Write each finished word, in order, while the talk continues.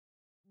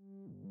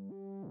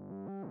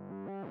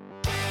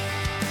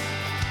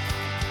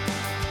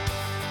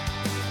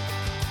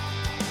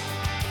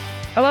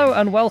Hello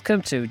and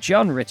welcome to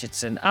John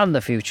Richardson and the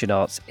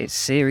Futurenauts. It's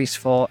Series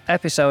 4,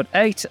 Episode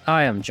 8.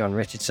 I am John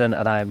Richardson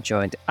and I am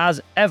joined as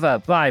ever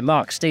by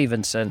Mark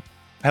Stevenson.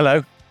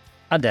 Hello.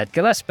 And Ed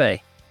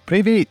Gillespie.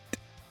 Привет.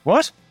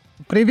 What?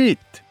 Привет.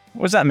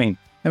 What does that mean?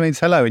 It means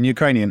hello in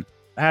Ukrainian.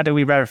 How do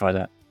we verify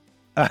that?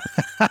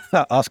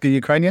 Ask a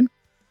Ukrainian.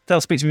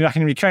 They'll speak to me back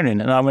in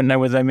Ukrainian and I wouldn't know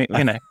whether they mean,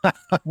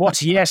 what?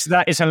 Yes,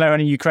 that is hello in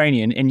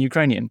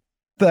Ukrainian.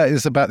 That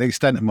is about the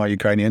extent of my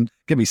Ukrainian.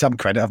 Give me some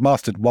credit. I've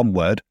mastered one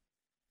word.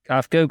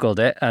 I've Googled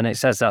it and it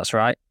says that's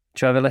right.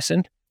 Do you ever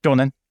listen? Go on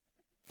then.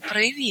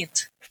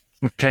 Привет.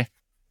 Okay.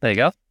 There you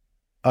go.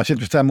 I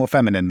should sound more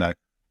feminine, though.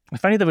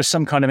 If only there was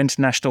some kind of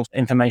international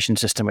information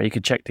system where you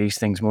could check these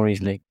things more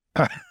easily.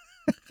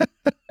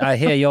 I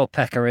hear your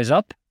pecker is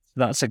up.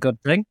 That's a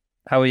good thing.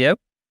 How are you?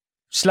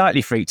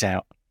 Slightly freaked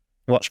out.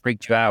 What's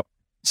freaked you out?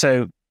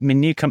 So, my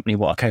new company,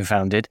 what I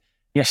co-founded,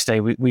 yesterday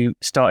we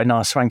started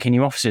our swanky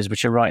new offices,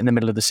 which are right in the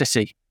middle of the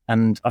city.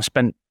 And I've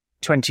spent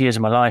 20 years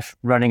of my life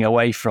running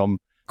away from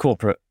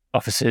corporate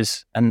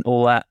offices and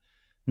all that.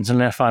 And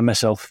suddenly I find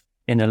myself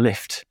in a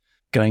lift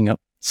going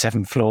up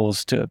 7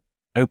 floors to an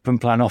open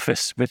plan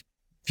office with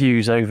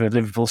views over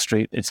Liverpool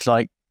Street. It's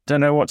like,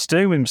 don't know what to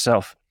do with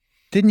himself.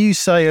 Didn't you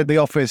say the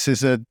office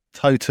is a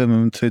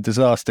totem to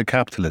disaster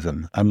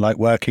capitalism and like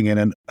working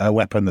in a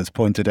weapon that's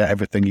pointed at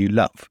everything you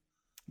love?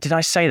 Did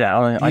I say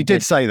that? I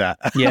did say that.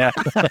 Yeah.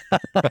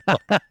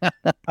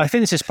 I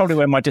think this is probably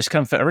where my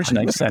discomfort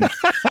originates then.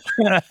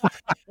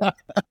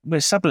 We're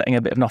subletting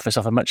a bit of an office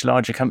off a much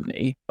larger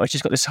company, which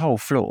has got this whole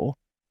floor,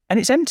 and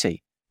it's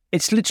empty.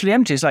 It's literally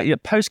empty. It's like your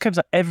postcodes,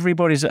 like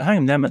everybody's at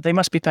home. They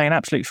must be paying an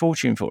absolute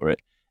fortune for it,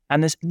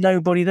 and there's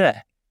nobody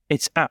there.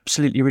 It's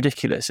absolutely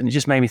ridiculous, and it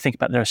just made me think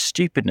about the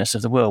stupidness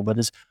of the world where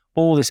there's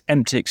all this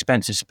empty,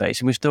 expensive space,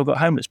 and we've still got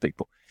homeless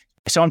people.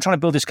 So I'm trying to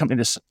build this company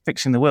that's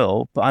fixing the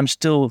world, but I'm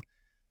still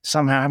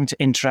somehow having to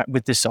interact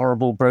with this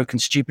horrible, broken,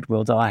 stupid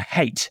world that I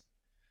hate.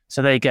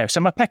 So there you go.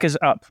 So my pecker's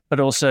up, but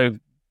also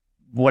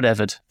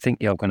whatevered. I think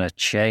you're going to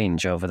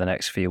change over the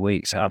next few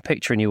weeks. I'm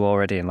picturing you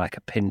already in like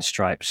a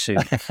pinstripe suit.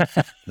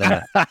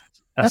 Then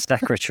a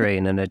secretary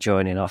in an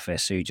adjoining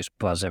office who just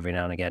buzz every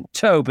now and again.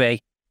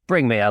 Toby,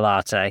 bring me a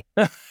latte.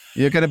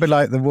 You're going to be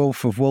like the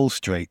Wolf of Wall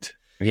Street.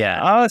 Yeah.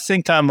 I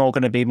think I'm more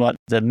going to be like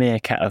the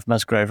meerkat of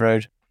Musgrave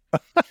Road.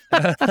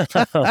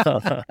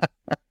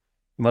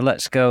 Well,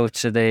 let's go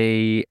to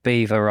the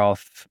beaver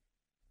of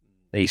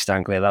East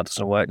Anglia. That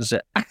doesn't work, does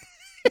it?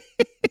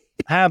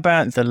 How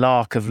about the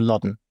lark of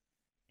Loddon?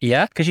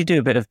 Yeah. Because you do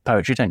a bit of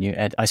poetry, don't you,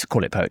 Ed? I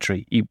call it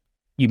poetry. You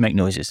make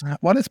noises.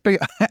 Well, it's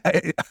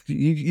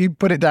you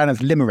put it down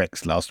as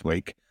limericks last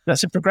week.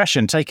 That's a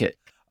progression. Take it.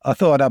 I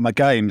thought I'd have my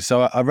game,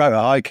 so I wrote a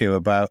haiku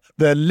about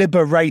the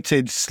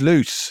liberated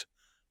sluice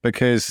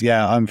because,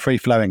 I'm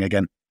free-flowing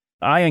again.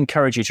 I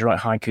encourage you to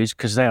write haikus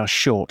because they are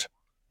short.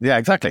 Yeah,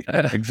 exactly.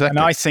 Exactly. And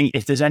I think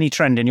if there's any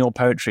trend in your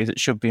poetry that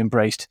should be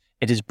embraced,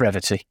 it is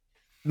brevity.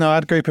 No, I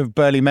had a group of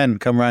burly men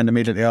come round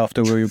immediately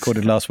after we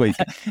recorded last week.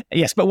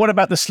 Yes, but what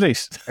about the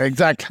sluice?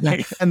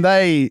 Exactly. And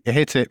they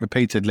hit it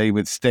repeatedly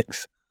with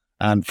sticks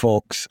and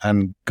forks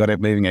and got it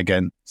moving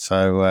again.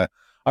 So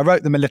I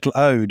wrote them a little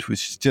ode,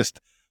 which is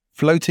just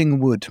floating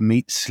wood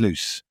meets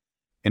sluice.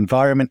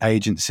 Environment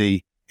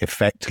agency,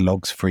 effect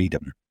logs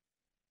freedom.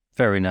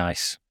 Very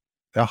nice.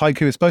 A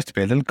haiku is supposed to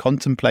be a little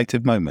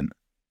contemplative moment.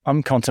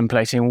 I'm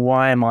contemplating,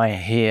 why am I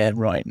here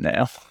right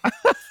now?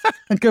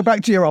 And go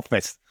back to your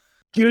office.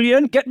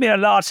 Julian, get me a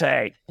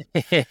latte.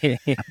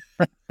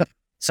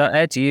 So,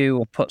 Ed,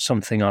 you put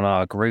something on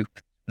our group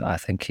that I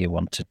think you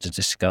wanted to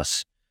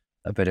discuss,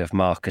 a bit of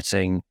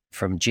marketing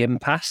from Gym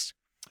Pass.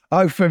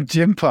 Oh, from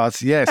Gym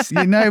Pass, yes.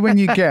 You know, when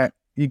you get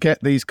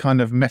these kind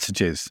of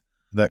messages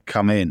that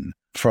come in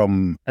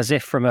from... As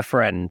if from a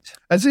friend.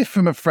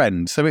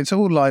 So it's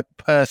all like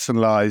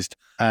personalised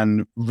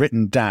and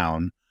written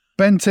down.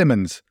 Ben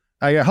Timmons.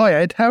 Hi,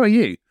 Ed. How are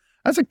you?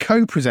 As a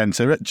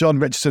co-presenter at John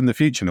Richardson, the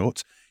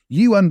Futurenauts,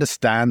 you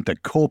understand the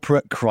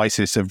corporate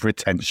crisis of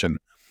retention.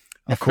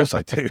 Of course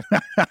I do.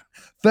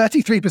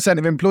 33%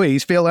 of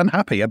employees feel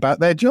unhappy about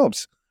their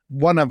jobs.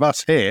 One of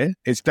us here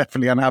is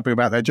definitely unhappy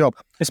about their job.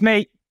 It's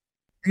me.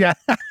 Yeah.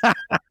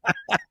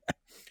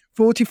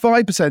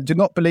 45% do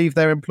not believe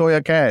their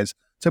employer cares.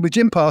 So with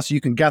Gym Pass,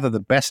 you can gather the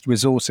best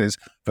resources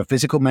for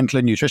physical, mental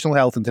and nutritional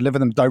health and deliver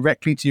them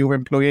directly to your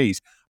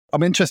employees.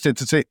 I'm interested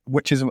to see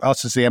which is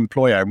us as the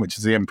employer and which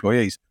is the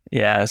employees.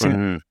 Yeah.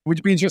 Would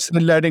you be interested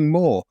in learning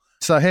more?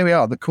 So here we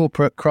are, the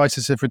corporate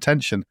crisis of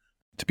retention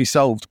to be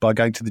solved by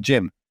going to the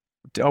gym.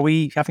 Are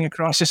we having a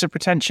crisis of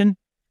retention?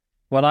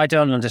 Well, I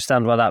don't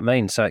understand what that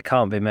means, so it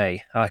can't be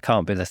me. I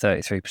can't be the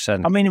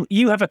 33%. I mean,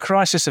 you have a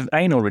crisis of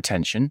anal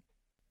retention.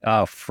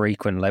 Oh,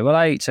 frequently. Well,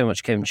 I eat too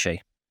much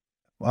kimchi.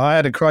 I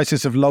had a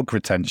crisis of log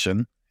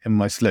retention in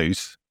my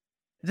sluice.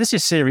 This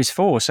is Series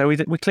 4, so we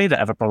clearly don't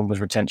have a problem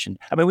with retention.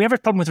 I mean, we have a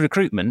problem with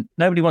recruitment.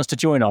 Nobody wants to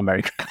join our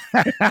merry.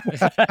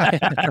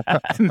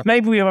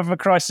 Maybe we have a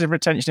crisis of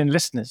retention in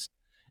listeners,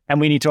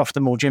 and we need to offer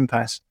them more Gym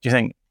Pass. Do you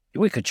think?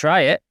 We could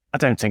try it. I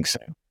don't think so.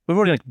 We've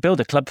already built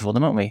a club for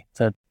them, haven't we?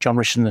 The John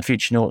Richardson and the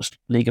Futurenauts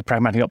League of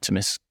Pragmatic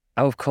Optimists.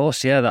 Oh, of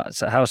course, yeah.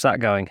 How's that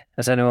going?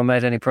 Has anyone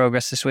made any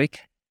progress this week?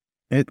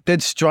 It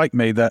did strike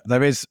me that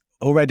there is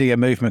already a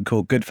movement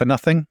called Good for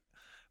Nothing,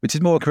 which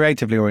is more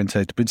creatively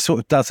oriented, but sort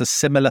of does a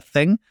similar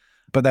thing.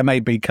 But there may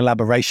be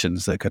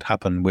collaborations that could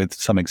happen with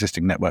some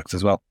existing networks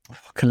as well.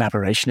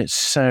 Collaboration, it's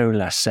so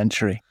last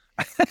century.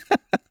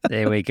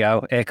 Here we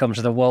go. Here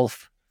comes the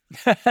wolf.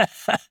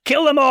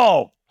 Kill them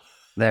all!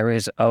 There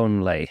is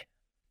only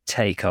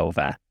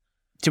takeover.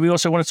 Do we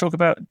also want to talk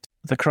about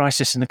the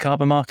crisis in the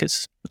carbon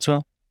markets as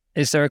well?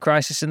 Is there a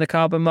crisis in the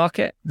carbon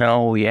market?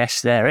 Oh,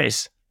 yes, there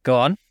is. Go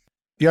on.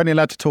 You're only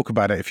allowed to talk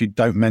about it if you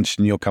don't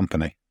mention your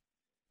company.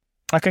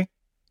 Okay.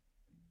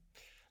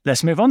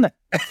 Let's move on then.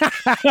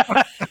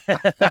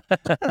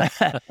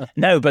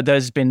 No, but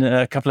there's been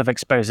a couple of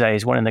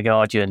exposés, one in The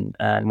Guardian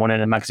and one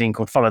in a magazine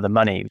called Follow the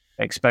Money,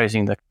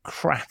 exposing the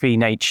crappy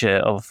nature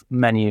of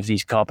many of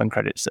these carbon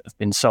credits that have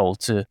been sold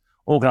to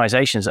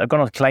organisations that have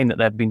gone on to claim that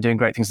they've been doing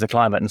great things to the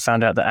climate and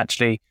found out that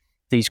actually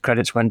these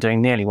credits weren't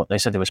doing nearly what they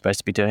said they were supposed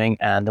to be doing,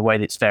 and the way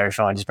that it's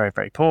verified is very,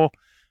 very poor.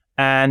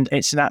 And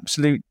it's an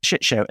absolute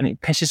shit show, and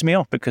it pisses me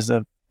off because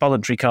the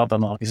voluntary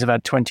carbon markets have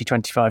had 20,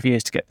 25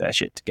 years to get their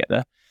shit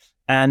together.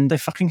 And they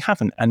fucking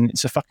haven't. And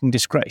it's a fucking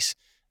disgrace.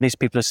 These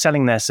people are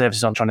selling their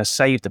services on trying to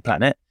save the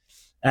planet.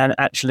 And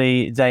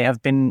actually, they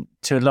have been,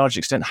 to a large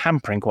extent,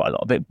 hampering quite a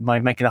lot of it by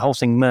making the whole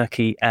thing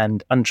murky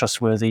and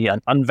untrustworthy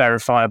and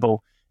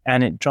unverifiable.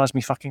 And it drives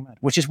me fucking mad,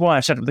 which is why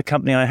I've set up the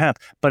company I have.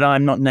 But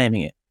I'm not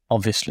naming it,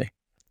 obviously,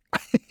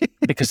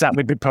 because that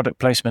would be product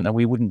placement and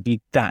we wouldn't be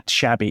that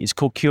shabby. It's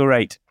called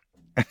Curate.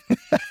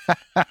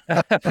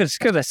 I was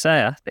going to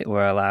say, I think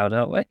we're allowed,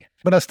 aren't we?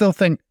 But I still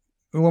think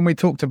when we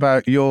talked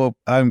about your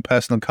own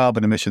personal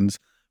carbon emissions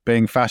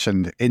being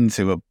fashioned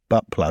into a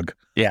butt plug,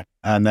 yeah,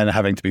 and then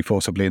having to be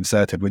forcibly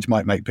inserted, which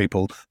might make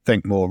people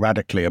think more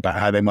radically about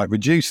how they might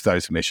reduce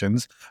those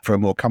emissions for a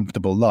more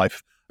comfortable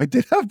life. I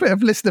did have a bit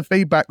of listener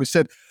feedback which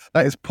said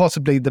that is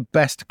possibly the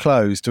best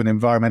close to an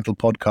environmental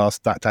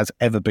podcast that has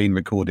ever been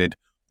recorded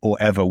or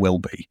ever will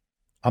be.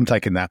 I'm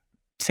taking that.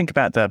 Think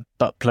about the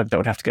butt plug that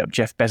would have to get up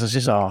Jeff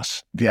Bezos'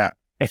 arse. Yeah.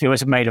 If it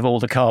was made of all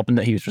the carbon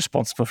that he was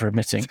responsible for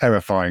emitting.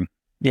 Terrifying.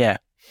 Yeah.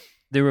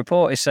 The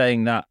report is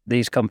saying that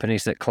these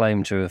companies that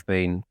claim to have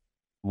been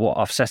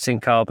offsetting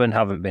carbon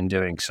haven't been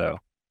doing so.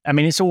 I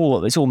mean, it's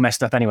all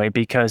messed up anyway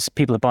because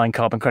people are buying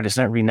carbon credits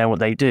and don't really know what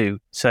they do.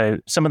 So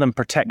some of them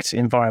protect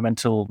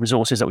environmental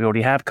resources that we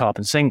already have,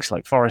 carbon sinks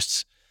like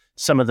forests.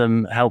 Some of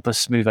them help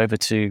us move over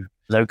to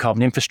low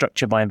carbon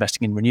infrastructure by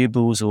investing in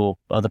renewables or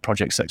other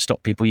projects that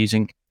stop people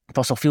using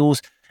fossil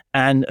fuels.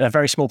 And a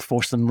very small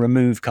proportion of them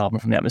remove carbon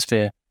from the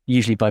atmosphere,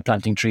 usually by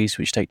planting trees,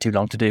 which take too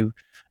long to do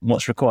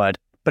what's required.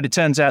 But it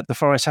turns out the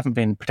forests haven't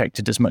been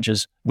protected as much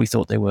as we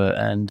thought they were.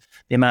 And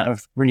the amount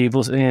of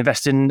renewables that they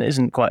invest in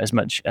isn't quite as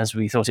much as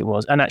we thought it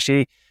was. And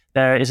actually,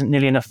 there isn't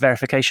nearly enough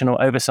verification or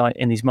oversight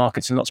in these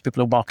markets. And lots of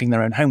people are marking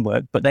their own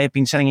homework. But they have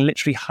been selling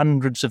literally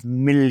hundreds of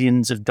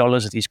millions of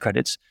dollars of these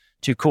credits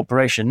to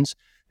corporations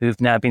who've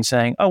now been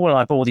saying, oh, well,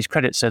 I bought all these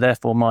credits, so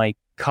therefore my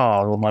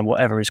car or my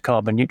whatever is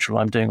carbon neutral.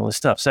 I'm doing all this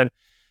stuff. So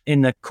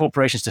in the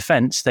corporation's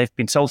defense, they've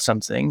been sold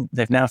something.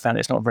 They've now found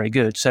it's not very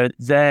good. So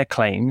their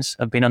claims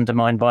have been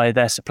undermined by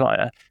their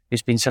supplier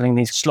who's been selling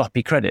these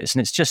sloppy credits.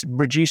 And it's just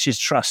reduces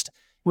trust,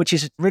 which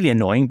is really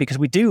annoying because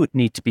we do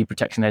need to be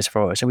protecting those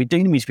forests. So we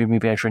do need to be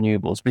moving over to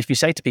renewables. But if you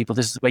say to people,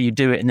 this is the way you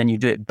do it, and then you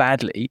do it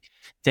badly,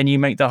 then you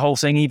make the whole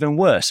thing even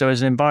worse. So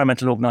as an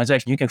environmental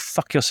organisation, you go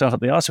fuck yourself up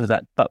the arse with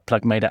that butt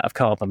plug made out of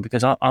carbon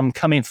because I'm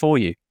coming for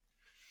you.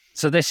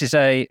 So this is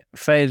a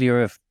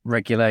failure of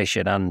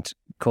regulation and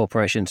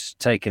corporations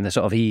taking the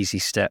sort of easy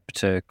step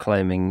to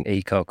claiming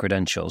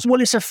eco-credentials.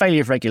 Well, it's a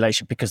failure of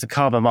regulation because the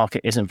carbon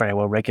market isn't very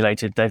well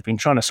regulated. They've been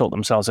trying to sort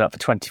themselves out for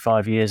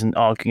 25 years and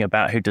arguing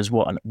about who does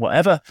what and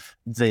whatever.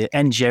 The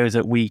NGO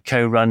that we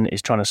co-run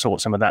is trying to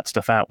sort some of that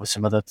stuff out with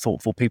some other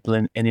thoughtful people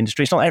in the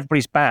industry. It's not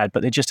everybody's bad,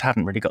 but they just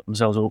haven't really got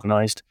themselves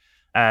organised.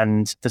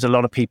 And there's a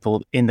lot of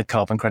people in the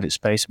carbon credit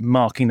space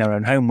marking their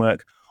own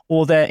homework,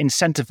 or they're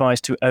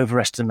incentivized to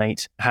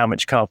overestimate how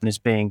much carbon is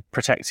being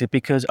protected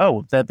because,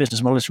 their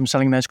business model is from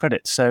selling those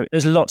credits. So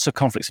there's lots of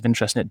conflicts of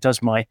interest, and it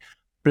does my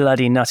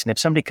bloody nut. And if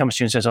somebody comes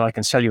to you and says, I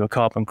can sell you a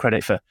carbon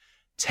credit for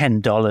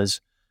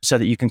 $10 so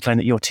that you can claim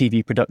that your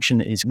TV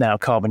production is now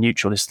carbon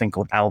neutral, this thing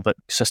called Albert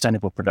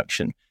Sustainable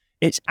Production,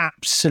 it's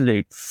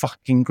absolute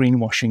fucking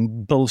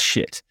greenwashing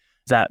bullshit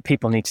that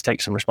people need to take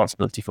some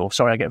responsibility for.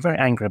 Sorry, I get very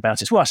angry about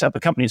it. It's why I set up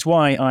a company. It's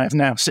why I am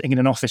now sitting in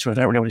an office where I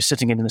don't really want to be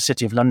sitting in the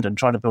city of London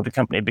trying to build a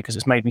company because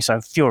it's made me so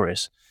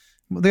furious.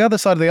 Well, the other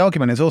side of the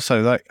argument is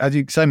also, like, as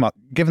you say, Mark,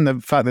 given the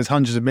fact there's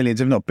hundreds of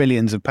millions, if not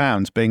billions of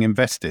pounds being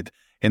invested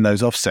in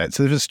those offsets,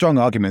 so there's a strong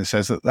argument that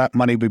says that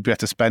money would be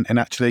better spent in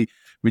actually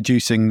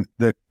reducing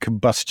the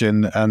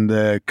combustion and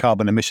the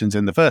carbon emissions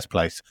in the first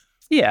place.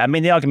 Yeah, I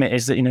mean, the argument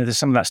is that, there's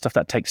some of that stuff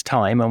that takes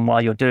time. And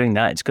while you're doing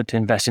that, it's good to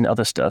invest in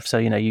other stuff. So,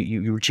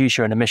 you reduce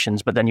your own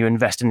emissions, but then you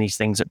invest in these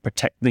things that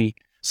protect the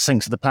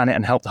sinks of the planet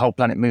and help the whole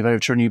planet move over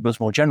to renewables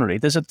more generally.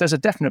 There's a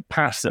definite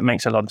path that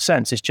makes a lot of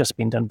sense. It's just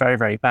been done very,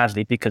 very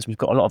badly because we've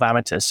got a lot of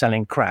amateurs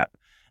selling crap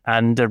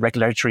and a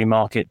regulatory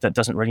market that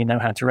doesn't really know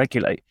how to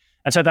regulate.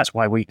 And so that's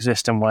why we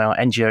exist and why our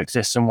NGO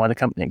exists and why the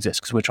company exists,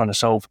 because we're trying to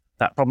solve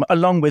that problem.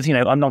 Along with,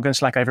 I'm not going to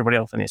slack everybody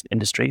else in this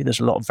industry. There's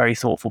a lot of very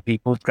thoughtful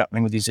people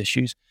grappling with these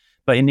issues,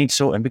 but it needs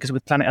sorting because the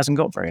planet hasn't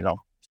got very long.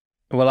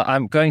 Well,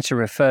 I'm going to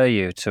refer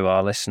you to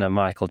our listener,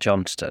 Michael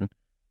Johnston,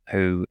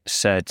 who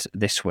said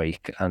this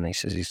week, and he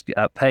says he's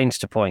at pains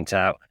to point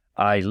out,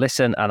 I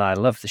listen and I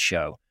love the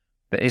show,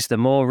 but is the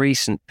more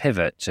recent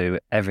pivot to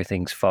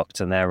everything's fucked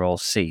and they're all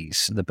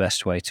C's the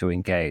best way to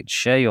engage?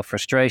 Share your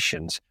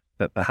frustrations,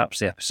 but perhaps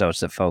the episodes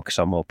that focus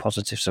on more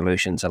positive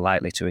solutions are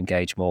likely to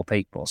engage more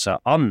people. So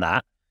on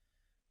that,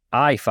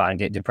 I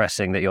find it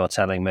depressing that you're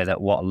telling me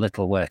that what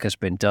little work has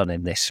been done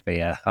in this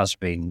sphere has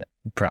been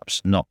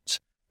perhaps not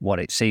what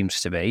it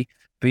seems to be.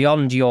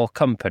 Beyond your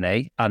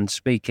company and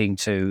speaking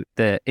to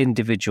the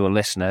individual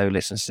listener who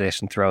listens to this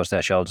and throws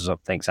their shoulders up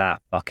and thinks,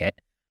 fuck it,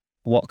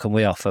 what can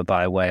we offer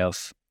by way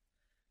of,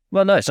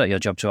 well, no, it's not your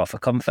job to offer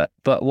comfort,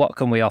 but what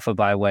can we offer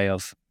by way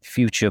of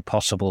future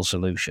possible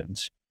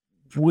solutions?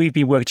 We've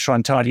been working to try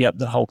and tidy up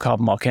the whole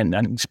carbon market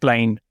and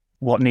explain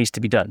what needs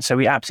to be done. So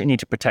we absolutely need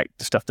to protect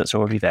the stuff that's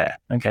already there,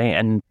 okay?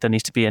 And there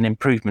needs to be an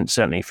improvement,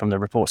 certainly, from the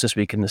reports this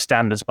week and the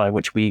standards by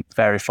which we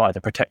verify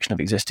the protection of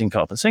existing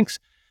carbon sinks.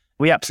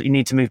 We absolutely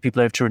need to move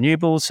people over to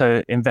renewables,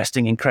 so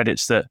investing in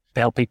credits that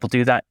help people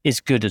do that is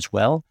good as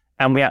well.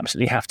 And we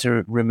absolutely have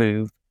to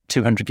remove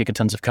 200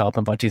 gigatons of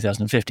carbon by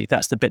 2050.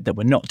 That's the bit that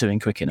we're not doing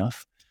quick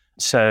enough.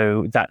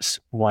 So that's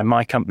why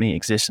my company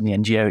exists and the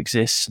NGO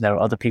exists. There are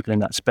other people in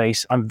that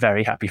space. I'm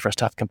very happy for us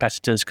to have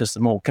competitors, because the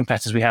more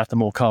competitors we have, the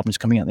more carbon is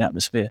coming out of the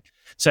atmosphere.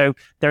 So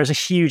there is a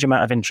huge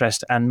amount of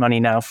interest and money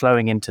now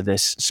flowing into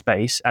this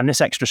space. And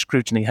this extra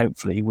scrutiny,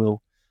 hopefully,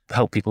 will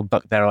help people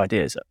buck their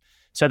ideas up.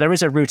 So there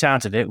is a route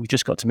out of it. We've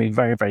just got to move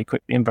very, very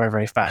quickly and very,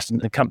 very fast. And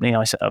the company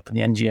I set up and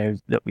the NGO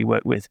that we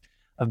work with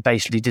are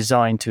basically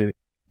designed to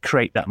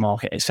create that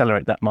market,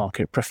 accelerate that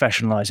market,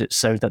 professionalize it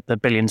so that the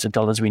billions of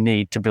dollars we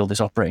need to build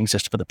this operating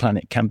system for the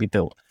planet can be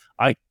built.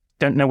 I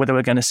don't know whether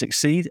we're going to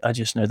succeed. I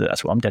just know that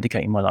that's what I'm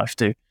dedicating my life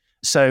to.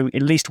 So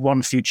at least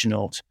one future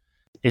naut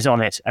is on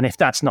it. And if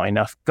that's not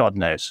enough, God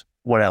knows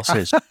what else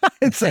is.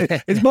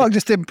 Is Mark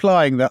just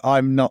implying that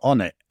I'm not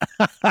on it?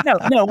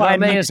 No, well,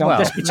 me as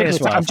well.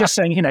 I'm just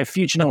saying,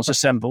 future nauts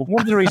assemble.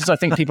 One of the reasons I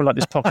think people like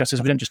this podcast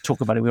is we don't just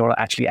talk about it, we're all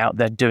actually out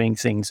there doing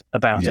things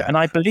about it. And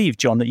I believe,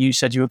 John, that you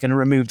said you were going to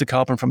remove the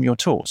carbon from your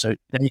tour. So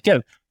there you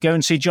go. Go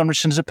and see John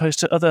Richardson as opposed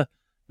to other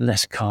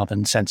less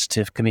carbon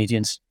sensitive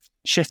comedians.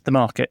 Shift the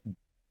market.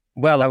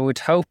 Well, I would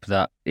hope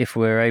that if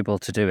we're able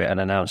to do it and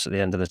announce at the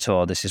end of the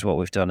tour, this is what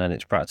we've done and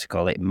it's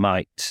practical, it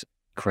might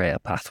create a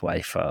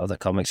pathway for other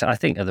comics. I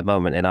think at the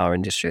moment in our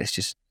industry, it's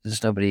just,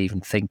 there's nobody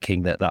even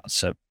thinking that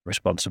that's a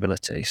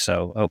responsibility.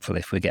 So hopefully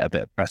if we get a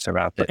bit of press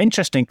around it. But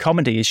interesting,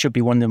 comedy should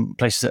be one of the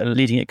places that are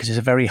leading it because it's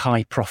a very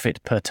high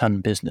profit per ton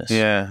business.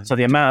 Yeah. So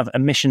the amount of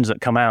emissions that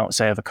come out,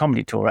 say, of a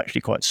comedy tour are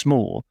actually quite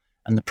small.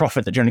 And the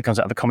profit that generally comes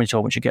out of a comedy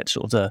tour, once you get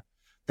sort of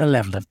the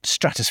level of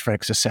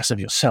stratospheric success of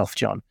yourself,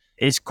 John,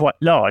 is quite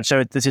large.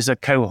 So this is a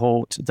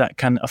cohort that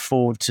can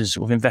afford to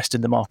sort of invest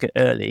in the market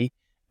early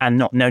and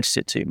not notice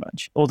it too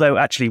much. Although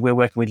actually we're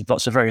working with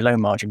lots of very low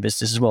margin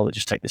businesses as well that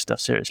just take this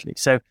stuff seriously.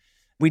 So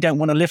we don't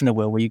want to live in a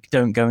world where you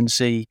don't go and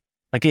see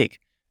a gig.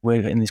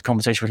 We're in this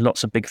conversation with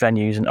lots of big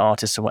venues and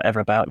artists and whatever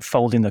about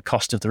folding the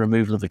cost of the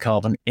removal of the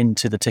carbon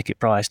into the ticket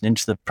price and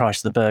into the price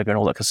of the burger and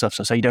all that kind of stuff.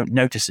 So you don't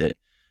notice it,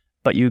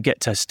 but you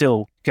get to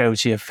still go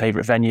to your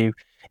favorite venue,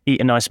 eat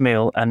a nice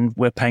meal, and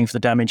we're paying for the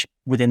damage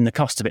within the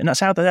cost of it. And that's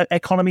how the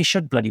economy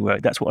should bloody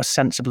work. That's what a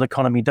sensible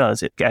economy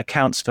does. It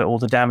accounts for all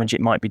the damage it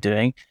might be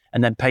doing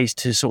and then pays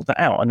to sort that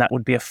out. And that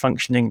would be a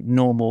functioning,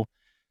 normal,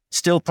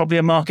 still probably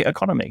a market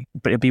economy,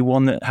 but it'd be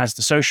one that has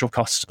the social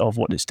costs of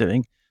what it's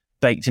doing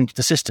baked into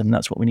the system.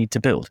 That's what we need to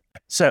build.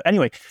 So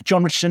anyway,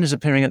 John Richardson is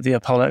appearing at the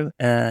Apollo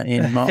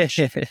in March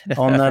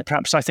on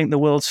perhaps, I think, the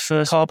world's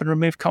first carbon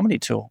removed comedy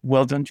tour.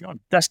 Well done, John.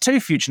 That's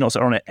 2 future nauts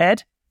that are on it.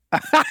 Ed?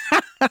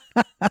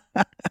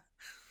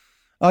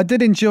 I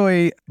did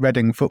enjoy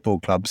Reading Football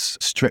Club's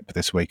strip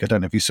this week. I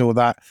don't know if you saw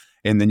that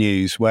in the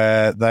news,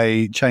 where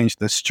they changed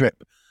the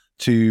strip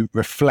to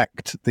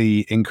reflect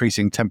the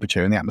increasing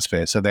temperature in the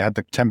atmosphere. So they had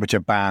the temperature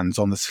bands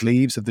on the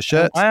sleeves of the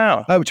shirts,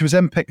 which was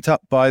then picked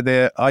up by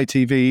the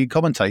ITV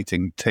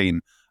commentating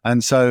team.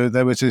 And so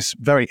there was this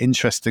very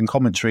interesting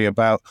commentary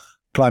about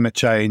climate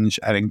change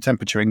and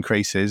temperature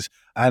increases.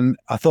 And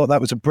I thought that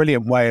was a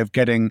brilliant way of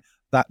getting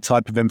that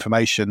type of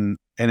information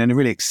in a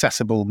really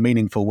accessible,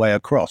 meaningful way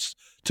across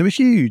to a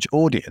huge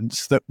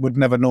audience that would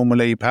never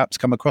normally perhaps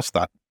come across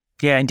that.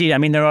 Yeah, indeed. I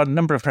mean, there are a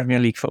number of Premier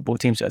League football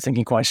teams that are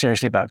thinking quite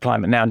seriously about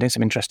climate now and doing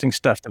some interesting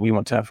stuff that we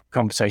want to have a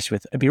conversation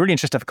with. It'd be really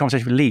interesting to have a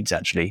conversation with Leeds,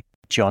 actually,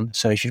 John.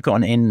 So if you've got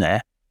an in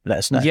there, let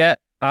us know. Yeah,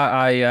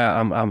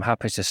 I'm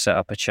happy to set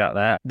up a chat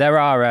there. There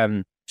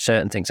are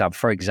certain things.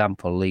 For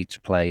example, Leeds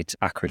played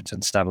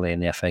Accrington Stanley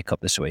in the FA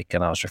Cup this week,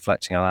 and I was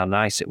reflecting on how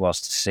nice it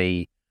was to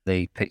see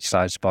the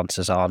pitchside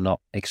sponsors are not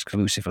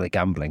exclusively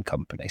gambling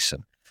companies.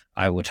 And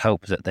I would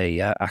hope that the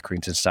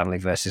Accrington Stanley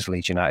versus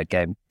Leeds United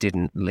game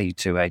didn't lead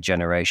to a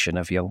generation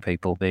of young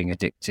people being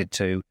addicted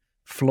to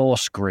floor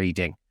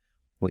screeding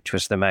which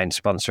was the main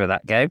sponsor of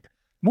that game.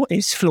 What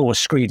is floor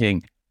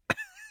screeding?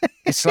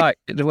 It's like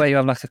the way you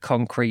have like a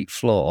concrete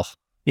floor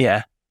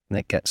Yeah. and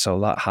it gets all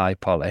that high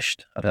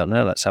polished. I don't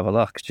know. Let's have a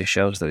look. It just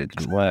shows that it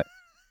didn't work.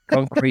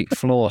 Concrete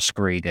floor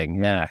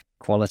screeding. Yeah.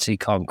 Quality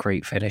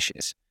concrete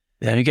finishes.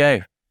 There we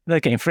go. They're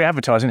getting free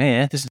advertising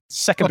here. This is the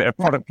second bit of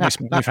product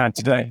placement we've had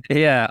today.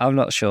 Yeah. I'm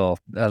not sure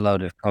a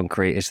load of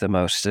concrete is the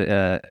most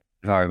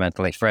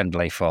environmentally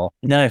friendly for.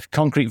 No,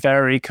 concrete,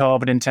 very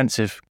carbon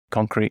intensive.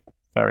 Concrete,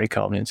 very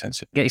carbon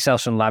intensive. Get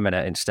yourself some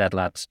laminate instead,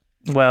 lads.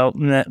 Well,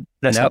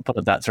 let's not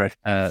put that through.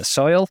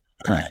 Soil?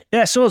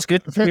 Yeah, soil's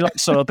good. We like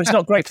soil, but it's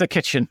not great for the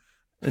kitchen.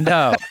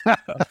 No.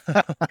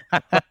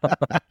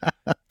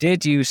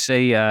 Did you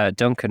see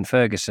Duncan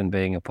Ferguson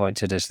being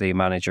appointed as the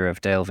manager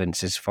of Dale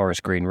Vince's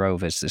Forest Green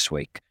Rovers this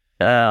week?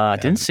 I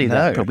didn't see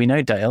that, no. but we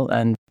know Dale,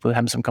 and we're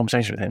having some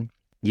conversation with him.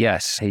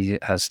 Yes, he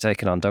has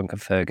taken on Duncan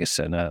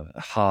Ferguson, a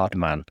hard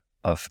man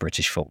of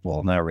British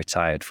football, now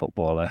retired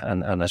footballer.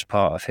 And as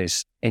part of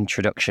his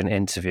introduction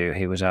interview,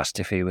 he was asked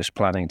if he was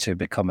planning to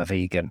become a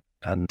vegan.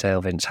 And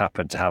Dale Vince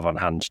happened to have on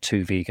hand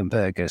 2 vegan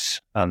burgers.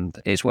 And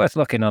it's worth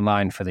looking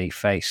online for the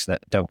face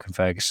that Duncan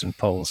Ferguson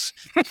pulls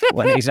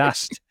when he's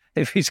asked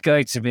if he's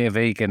going to be a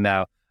vegan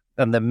now.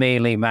 And the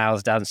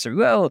mealy-mouthed answer,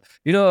 well,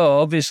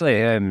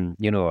 obviously,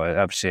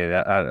 obviously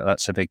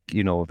that's a big,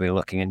 we'll be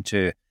looking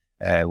into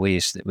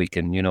ways that we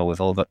can,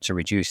 we've all got to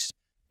reduce.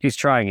 He's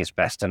trying his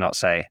best to not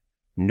say,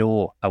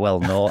 no, I will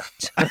not.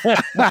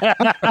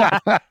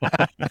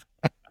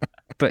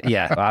 But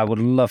yeah, I would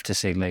love to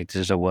see Leeds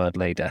as a word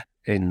leader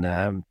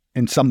in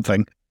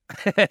something.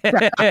 Very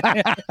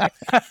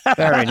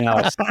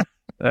nice.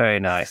 Very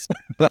nice.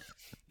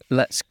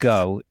 Let's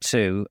go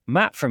to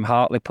Matt from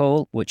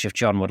Hartlepool, which if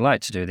John would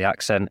like to do the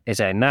accent, is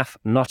a naff,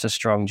 not a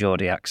strong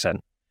Geordie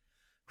accent.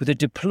 With the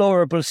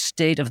deplorable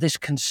state of this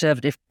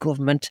Conservative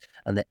government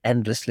and the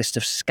endless list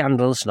of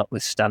scandals,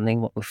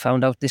 notwithstanding what we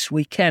found out this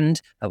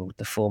weekend about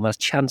the former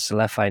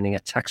Chancellor finding a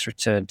tax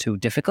return too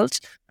difficult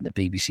and the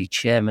BBC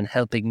chairman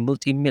helping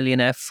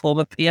multi-millionaire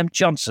former PM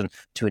Johnson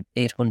to an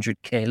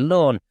 800k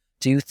loan,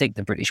 do you think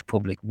the British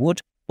public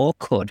would or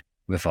could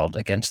revolt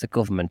against the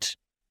government?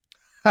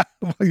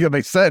 Well, yeah,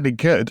 they certainly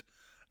could.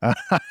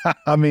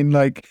 I mean,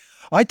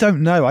 I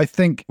don't know. I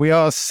think we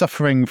are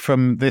suffering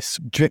from this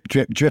drip,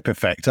 drip, drip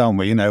effect, aren't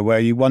we? Where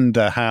you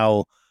wonder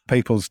how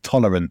people's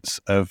tolerance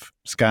of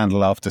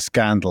scandal after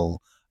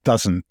scandal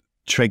doesn't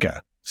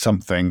trigger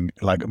something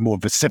like more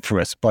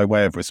vociferous by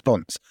way of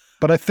response.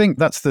 But I think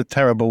that's the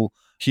terrible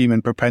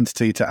human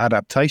propensity to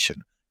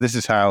adaptation. This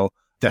is how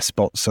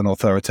despots and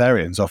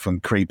authoritarians often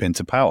creep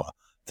into power,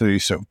 through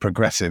sort of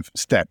progressive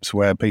steps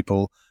where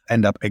people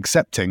end up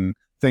accepting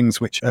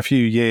things which a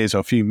few years or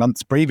a few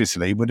months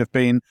previously would have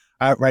been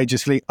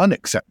outrageously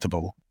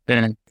unacceptable.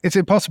 It's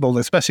impossible,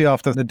 especially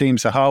after Nadeem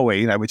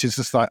Sahawi, which is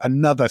just like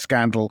another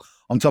scandal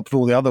on top of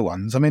all the other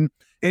ones. I mean,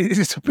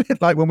 it's a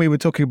bit like when we were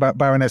talking about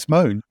Baroness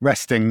Moan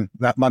resting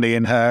that money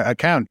in her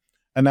account.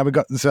 And now we've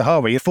got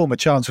Sahawi, a former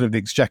Chancellor of the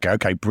Exchequer,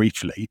 okay,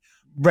 briefly,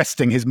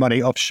 resting his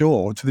money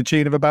offshore to the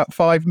tune of about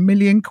 5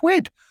 million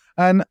quid.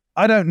 And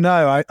I don't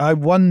know, I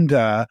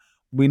wonder,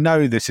 we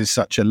know this is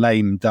such a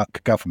lame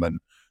duck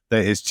government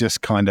that is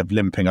just kind of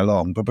limping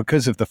along. But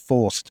because of the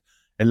forced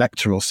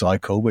electoral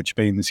cycle, which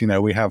means,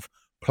 we have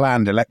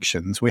planned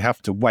elections, we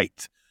have to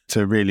wait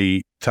to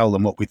really tell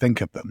them what we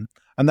think of them.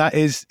 And that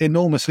is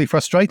enormously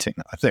frustrating,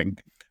 I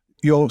think.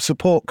 Your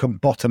support can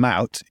bottom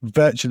out.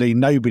 Virtually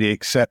nobody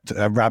except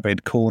a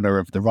rabid corner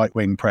of the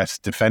right-wing press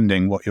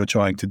defending what you're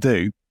trying to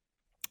do.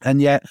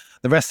 And yet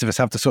the rest of us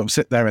have to sort of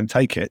sit there and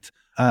take it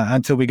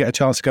until we get a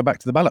chance to go back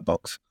to the ballot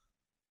box.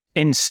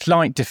 In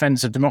slight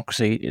defence of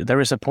democracy, there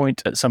is a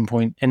point at some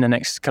point in the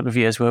next couple of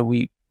years where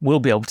we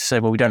will be able to say,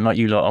 well, we don't like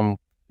you lot on,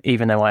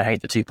 even though I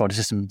hate the two-party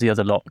system, the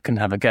other lot can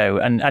have a go.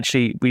 And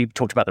actually, we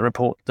talked about the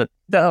report, that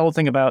the whole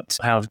thing about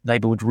how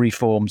Labour would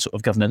reform sort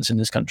of governance in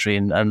this country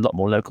and a lot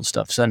more local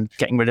stuff, and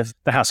getting rid of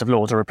the House of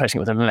Lords or replacing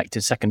it with an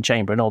elected second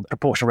chamber and all the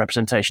proportional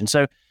representation.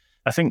 So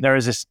I think there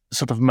is this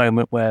sort of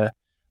moment where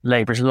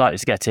Labour is likely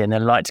to get in, they're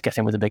likely to get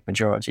in with a big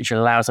majority, which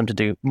allows them to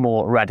do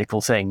more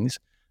radical things.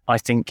 I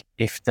think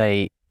if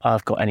they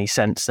have got any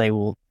sense, they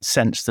will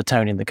sense the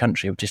tone in the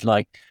country, which is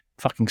like,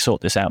 fucking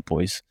sort this out,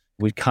 boys.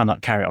 We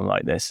cannot carry on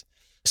like this.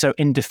 So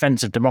in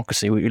defence of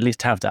democracy, we at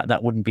least have that.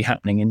 That wouldn't be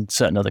happening in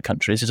certain other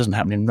countries. It doesn't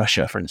happen in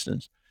Russia, for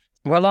instance.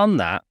 Well, on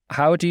that,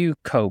 how do you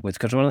cope with,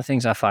 because one of the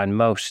things I find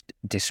most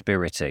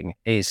dispiriting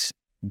is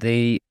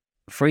the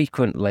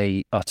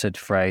frequently uttered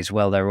phrase,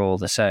 well, they're all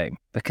the same.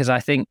 Because I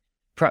think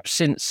perhaps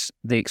since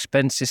the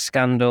expenses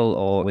scandal,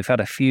 or we've had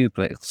a few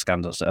political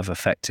scandals that have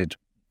affected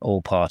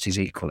all parties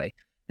equally,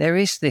 there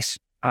is this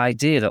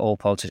idea that all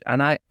politicians,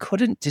 and I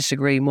couldn't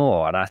disagree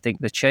more, and I think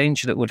the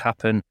change that would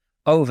happen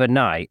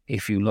overnight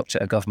if you looked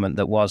at a government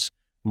that was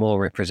more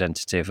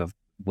representative of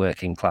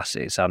working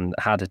classes and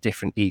had a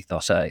different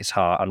ethos at its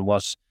heart and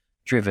was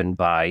driven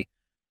by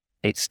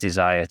its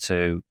desire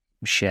to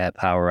share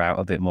power out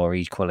a bit more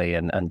equally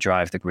and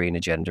drive the green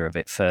agenda a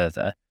bit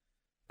further.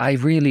 I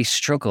really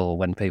struggle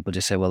when people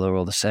just say, well, they're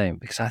all the same,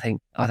 because I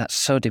think, oh, that's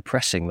so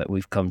depressing that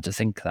we've come to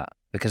think that.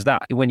 Because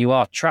that, when you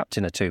are trapped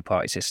in a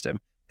two-party system,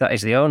 that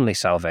is the only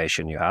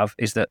salvation you have,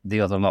 is that the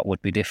other lot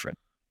would be different.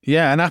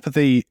 Yeah, and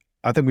apathy,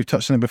 I think we've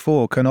touched on it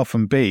before, can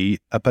often be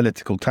a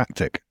political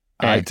tactic.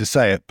 I hate to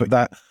say it, but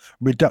that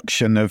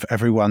reduction of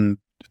everyone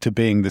to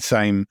being the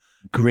same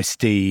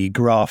gristy,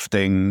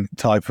 grafting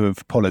type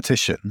of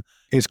politician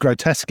is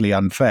grotesquely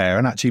unfair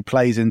and actually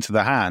plays into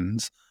the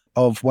hands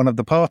of one of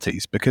the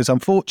parties, because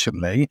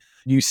unfortunately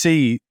you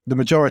see the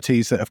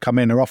majorities that have come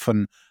in are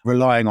often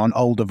relying on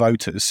older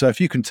voters. So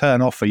if you can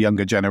turn off a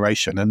younger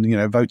generation,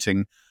 and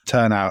voting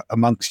turnout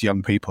amongst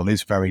young people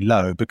is very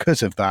low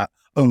because of that,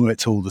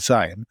 it's all the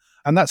same.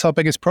 And that's our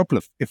biggest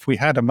problem. If we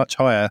had a much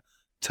higher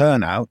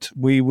turnout,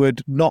 we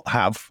would not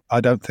have,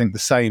 I don't think, the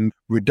same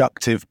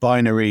reductive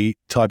binary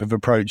type of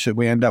approach that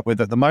we end up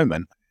with at the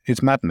moment.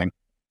 It's maddening.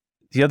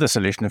 The other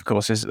solution, of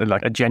course, is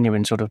like a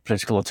genuine sort of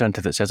political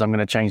alternative that says, I'm going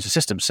to change the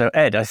system. So,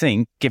 Ed, I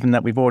think, given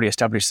that we've already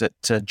established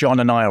that John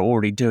and I are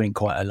already doing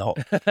quite a lot,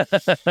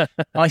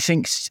 I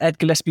think Ed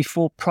Gillespie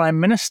for Prime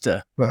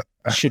Minister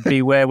should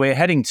be where we're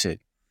heading to.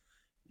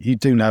 You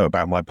do know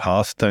about my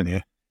past, don't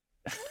you?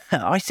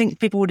 I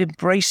think people would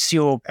embrace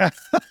your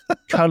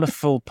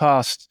colourful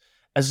past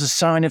as a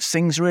sign of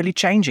things really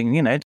changing.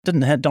 It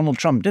didn't hurt Donald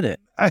Trump, did it?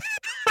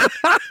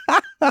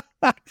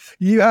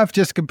 You have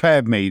just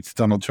compared me to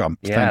Donald Trump.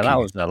 Yeah, that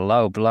was a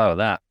low blow,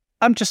 that.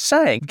 I'm just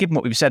saying, given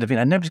what we've said,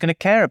 nobody's going to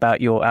care about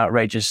your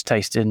outrageous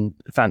taste in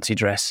fancy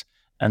dress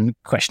and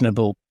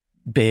questionable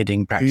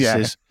bearding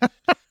practices. Yeah.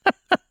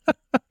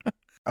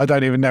 I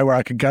don't even know where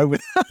I could go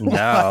with that.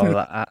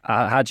 No,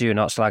 had you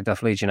not slagged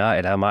off Leeds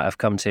United, I might have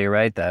come to your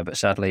aid there, but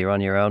sadly you're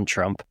on your own,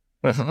 Trump.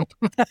 There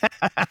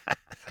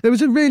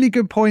was a really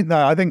good point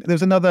there. I think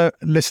there's another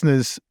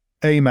listener's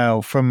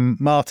email from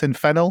Martin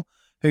Fennell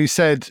who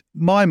said,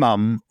 my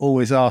mum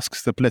always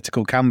asks the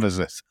political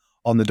canvassers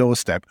on the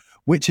doorstep,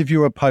 which of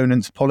your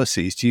opponent's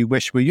policies do you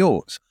wish were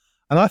yours?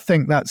 And I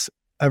think that's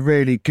a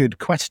really good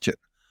question,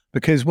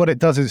 because what it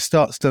does is it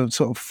starts to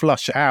sort of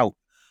flush out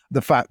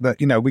the fact that,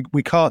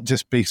 we can't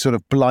just be sort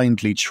of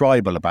blindly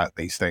tribal about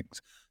these things.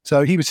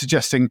 So he was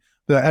suggesting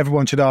that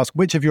everyone should ask,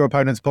 which of your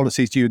opponent's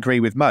policies do you agree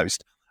with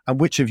most?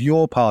 And which of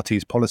your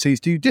party's policies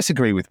do you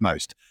disagree with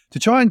most? To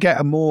try and get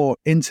a more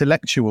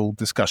intellectual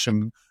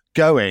discussion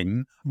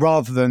going,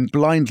 rather than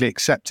blindly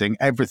accepting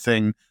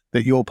everything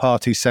that your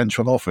party's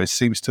central office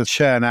seems to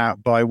churn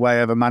out by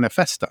way of a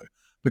manifesto.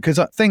 Because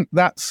I think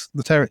that's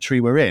the territory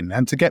we're in.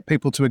 And to get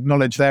people to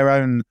acknowledge their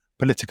own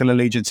political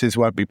allegiances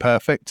won't be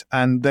perfect.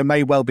 And there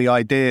may well be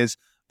ideas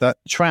that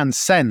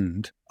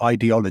transcend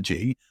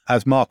ideology.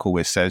 As Mark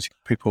always says,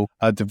 people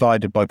are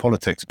divided by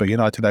politics but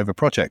united over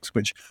projects,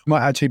 which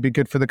might actually be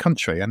good for the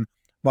country. And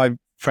my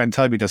friend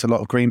Toby does a lot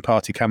of Green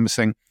Party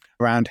canvassing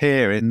around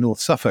here in North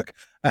Suffolk.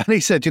 And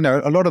he said,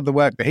 a lot of the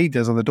work that he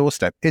does on the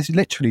doorstep is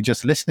literally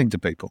just listening to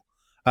people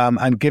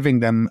and giving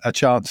them a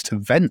chance to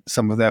vent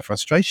some of their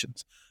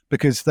frustrations,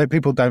 because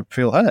people don't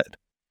feel heard.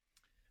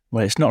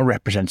 Well, it's not a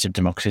representative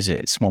democracy, is it?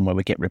 It's one where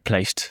we get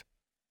replaced.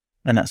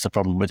 And that's the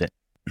problem with it.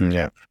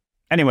 Yeah.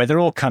 Anyway, they're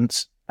all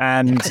cunts.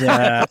 And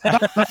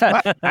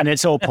and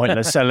it's all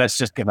pointless. So let's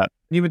just give up.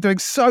 You were doing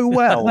so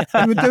well.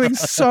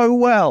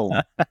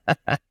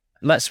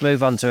 Let's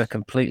move on to a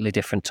completely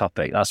different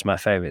topic. That's my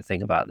favourite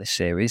thing about this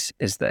series,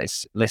 is that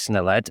it's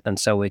listener-led, and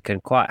so we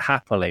can quite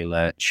happily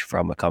lurch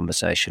from a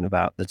conversation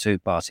about the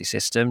two-party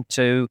system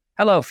to,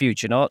 hello,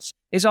 future noughts,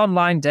 is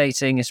online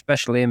dating,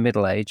 especially in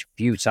middle age,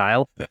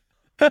 futile?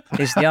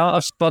 Is the art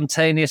of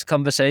spontaneous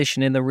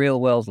conversation in the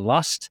real world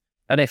lost?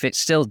 And if it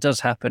still does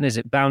happen, is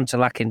it bound to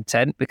lack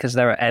intent because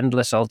there are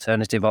endless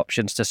alternative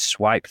options to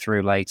swipe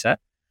through later?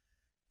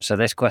 So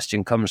this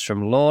question comes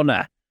from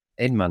Lorna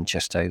in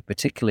Manchester, who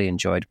particularly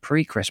enjoyed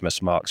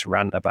pre-Christmas Mark's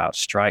rant about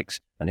strikes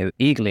and who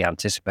eagerly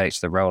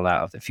anticipates the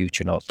rollout of the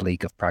Future Noughts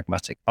League of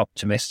Pragmatic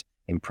Optimists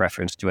in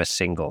preference to a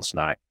singles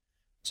night.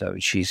 So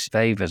she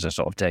favours a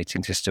sort of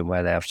dating system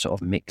where they have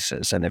sort of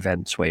mixers and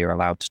events where you're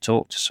allowed to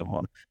talk to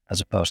someone as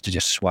opposed to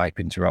just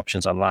swiping through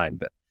options online,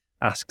 but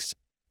asks,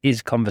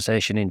 is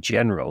conversation in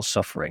general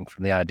suffering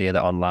from the idea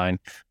that online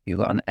you've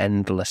got an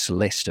endless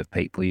list of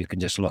people you can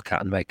just look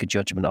at and make a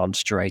judgment on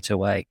straight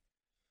away?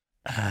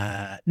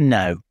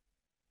 No.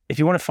 If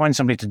you want to find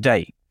somebody to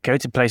date, go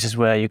to places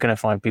where you're going to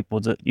find people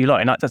that you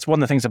like. And that's one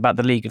of the things about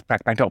the League of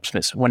Pragmatic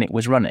Optimists. When it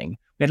was running,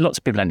 we had lots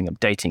of people ending up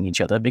dating each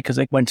other because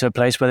they went to a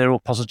place where they're all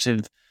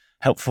positive,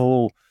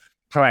 helpful,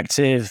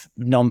 proactive,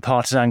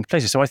 non-partisan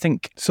places. So I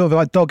think... Sort of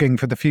like dogging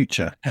for the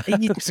future. I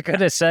was going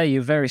to say,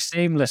 you very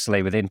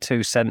seamlessly, within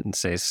 2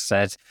 sentences,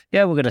 said,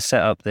 yeah, we're going to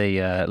set up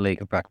the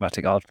League of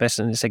Pragmatic Optimists,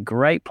 and it's a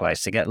great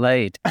place to get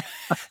laid.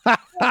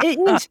 It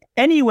is.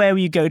 Anywhere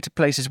you go to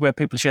places where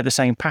people share the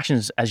same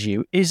passions as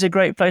you is a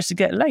great place to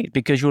get laid,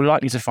 because you're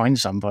likely to find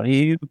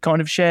somebody who kind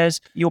of shares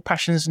your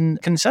passions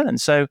and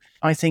concerns. So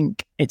I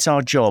think it's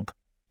our job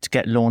to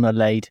get Lorna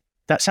laid.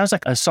 That sounds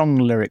like a song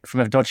lyric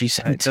from a dodgy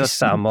sentence. It does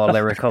sound more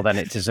lyrical than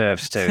it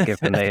deserves to,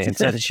 given the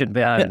intention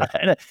behind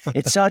it.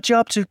 It's our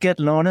job to get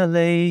Lorna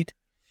laid.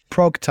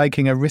 Prog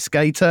taking a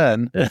risque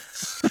turn.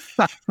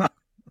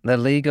 The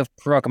League of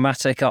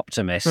Pragmatic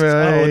Optimists.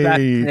 Oh, that's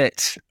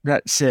it.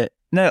 That's it.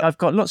 No, I've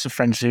got lots of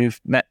friends who've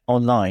met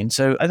online,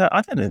 so I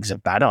don't think it's a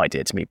bad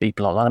idea to meet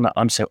people online.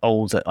 I'm so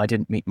old that I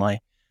didn't meet my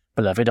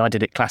beloved. I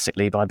did it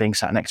classically by being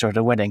sat next to her at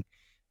a wedding.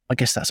 I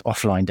guess that's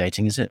offline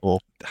dating, is it? Or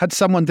Had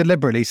someone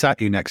deliberately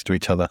sat you next to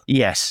each other?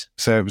 yes.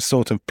 So it was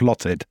sort of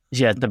plotted.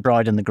 Yeah, the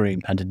bride and the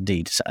groom had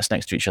indeed sat us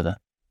next to each other.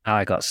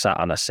 I got sat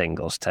on a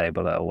singles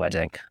table at a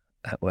wedding.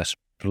 It was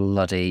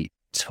bloody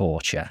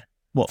torture.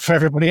 What, for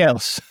everybody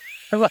else?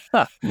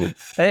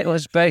 It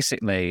was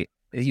basically,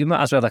 you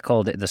might as well have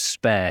called it the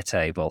spare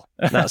table.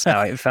 That's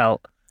how it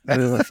felt.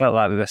 It felt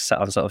like we were sat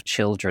on sort of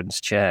children's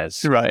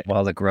chairs, Right.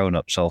 while the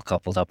grown-ups all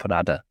coupled up and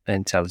had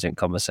intelligent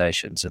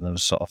conversations, and there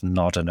was sort of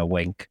nod and a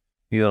wink.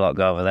 You lot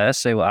go over there,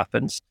 see what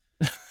happens.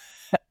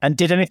 And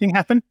did anything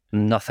happen?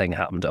 Nothing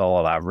happened at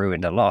all. I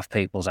ruined a lot of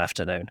people's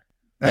afternoon.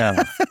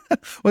 Yeah.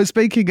 Well,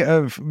 speaking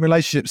of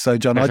relationships, though,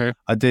 John, Mhm.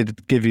 I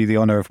did give you the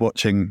honour of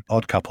watching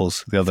Odd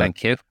Couples the other.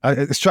 Thank you.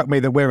 It struck me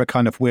that we're a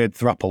kind of weird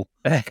throuple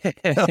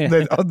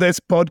on this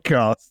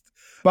podcast.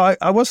 But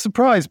I was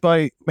surprised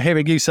by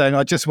hearing you saying,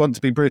 I just want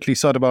to be brutally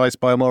sodomized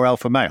by a more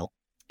alpha male.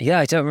 Yeah,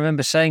 I don't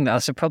remember saying that.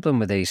 That's a problem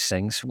with these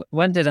things.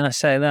 When did I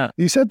say that?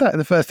 You said that in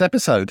the first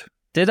episode.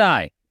 Did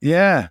I?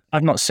 Yeah.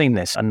 I've not seen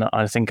this, and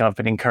I think I've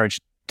been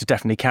encouraged to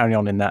definitely carry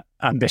on in that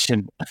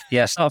ambition.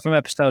 Yes, not from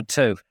episode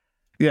 2.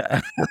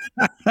 Yeah.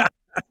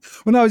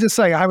 Well, no, I was just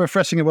saying how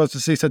refreshing it was to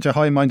see such a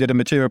high-minded and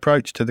mature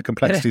approach to the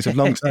complexities of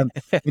long-term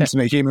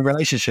intimate human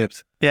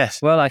relationships.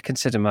 Yes. Well, I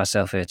consider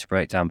myself here to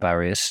break down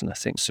barriers, and I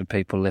think some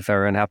people live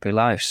very unhappy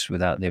lives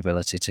without the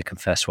ability to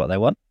confess what they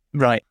want.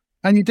 Right.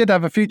 And you did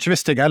have a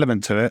futuristic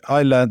element to it.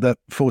 I learned that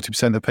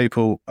 40% of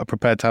people are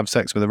prepared to have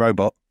sex with a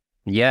robot.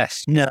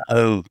 Yes.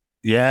 No.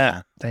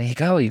 Yeah. There you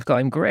go. You've got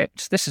him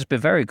gripped. This has been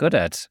very good,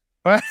 Ed.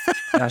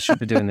 I should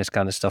be doing this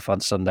kind of stuff on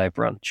Sunday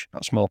brunch.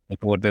 Lots more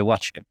people would be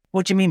watching.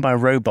 What do you mean by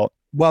robot?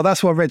 Well,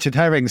 that's what Richard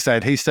Herring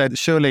said. He said,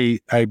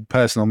 surely a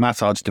personal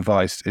massage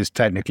device is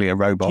technically a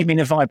robot, You mean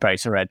a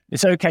vibrator, Ed?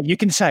 It's okay. You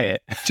can say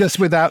it. just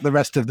without the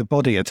rest of the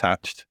body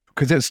attached.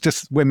 Because it's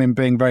just women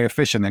being very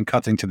efficient and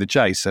cutting to the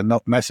chase and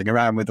not messing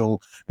around with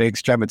all the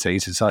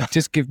extremities. It's like,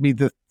 just give me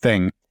the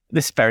thing.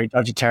 This is very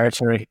dodgy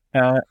territory.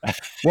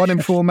 1 in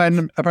 4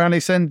 men apparently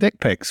send dick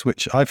pics,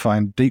 which I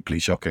find deeply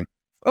shocking.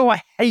 Oh,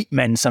 I hate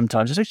men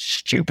sometimes. They're so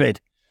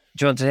stupid.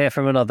 Do you want to hear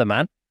from another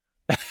man?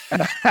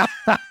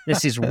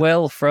 This is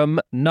Will from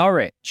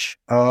Norwich.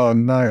 Oh,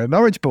 no.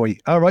 Norwich boy.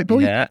 All right, boy.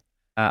 Yeah.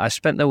 I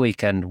spent the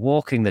weekend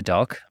walking the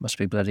dog, must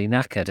be bloody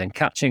knackered, and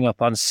catching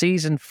up on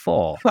season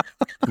 4.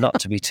 Not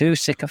to be too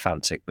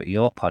sycophantic, but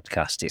your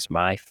podcast is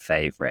my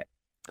favourite.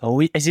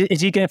 Oh, is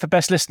he going for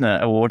Best Listener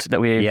award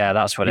that we... Yeah,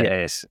 that's what it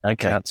is.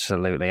 Okay.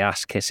 Absolutely.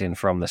 Ass kissing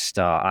from the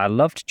start. I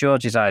loved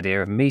George's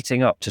idea of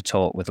meeting up to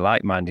talk with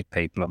like-minded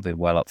people and be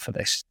well up for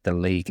this. The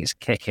league is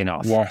kicking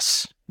off.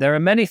 Yes. There are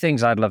many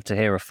things I'd love to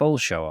hear a full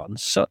show on,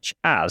 such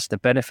as the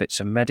benefits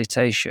of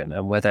meditation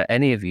and whether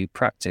any of you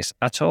practice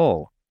at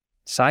all.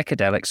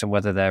 Psychedelics and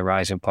whether their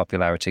rise in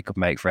popularity could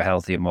make for a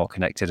healthier, more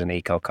connected and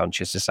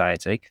eco-conscious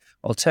society,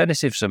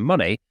 alternatives and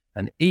money,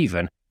 and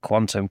even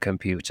quantum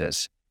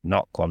computers,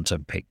 not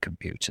quantum pig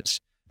computers.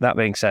 That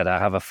being said, I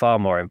have a far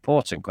more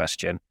important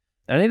question.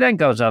 And he then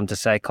goes on to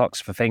say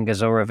cocks for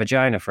fingers or a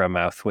vagina for a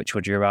mouth, which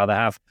would you rather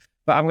have?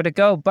 But I'm going to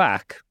go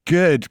back.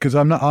 Good, because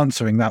I'm not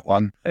answering that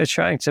one.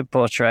 Trying to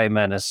portray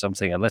men as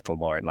something a little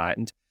more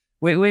enlightened.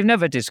 We've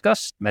never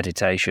discussed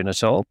meditation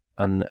at all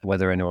and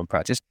whether anyone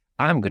practiced.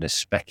 I'm going to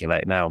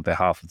speculate now on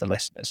behalf of the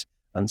listeners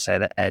and say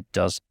that Ed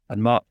does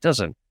and Mark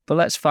doesn't. But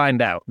let's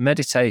find out.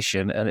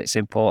 Meditation and its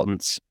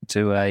importance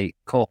to a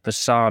corpus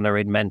sana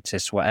in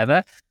mentis,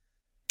 whatever.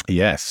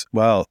 Yes.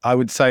 Well, I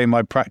would say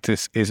my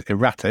practice is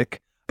erratic,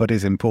 but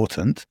is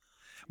important.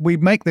 We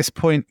make this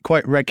point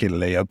quite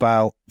regularly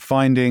about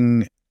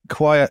finding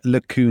quiet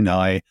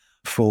lacunae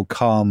for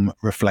calm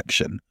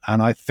reflection.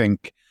 And I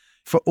think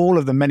for all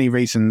of the many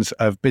reasons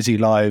of busy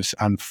lives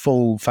and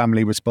full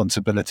family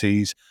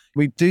responsibilities,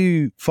 we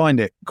do find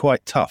it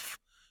quite tough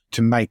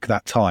to make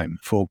that time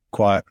for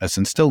quietness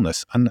and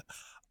stillness. And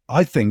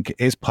I think it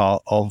is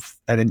part of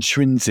an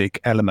intrinsic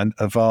element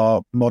of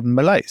our modern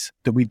malaise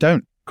that we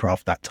don't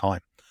craft that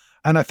time.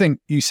 And I think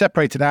you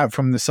separate it out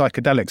from the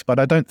psychedelics, but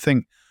I don't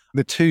think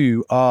the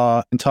two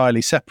are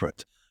entirely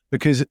separate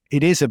because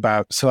it is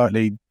about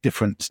slightly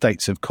different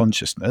states of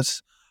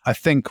consciousness. I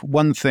think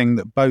one thing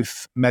that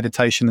both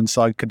meditation and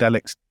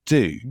psychedelics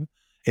do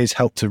is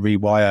help to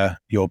rewire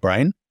your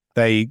brain.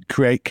 They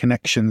create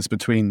connections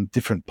between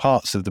different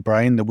parts of the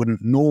brain that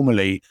wouldn't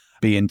normally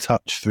be in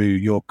touch through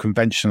your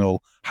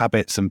conventional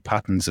habits and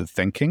patterns of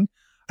thinking.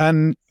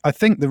 And I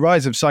think the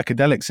rise of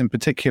psychedelics in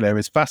particular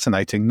is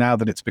fascinating now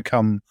that it's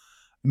become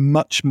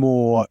much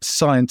more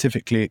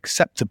scientifically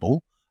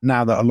acceptable,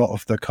 now that a lot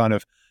of the kind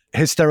of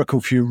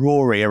hysterical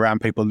furore around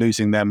people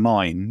losing their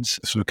minds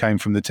sort of came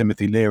from the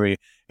Timothy Leary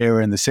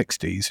era in the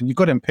 60s. And you've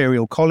got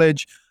Imperial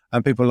College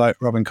and people like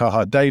Robin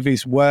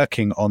Carhart-Davies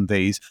working on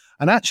these.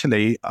 And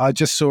actually, I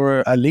just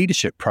saw a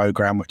leadership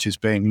program which is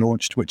being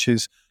launched, which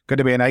is going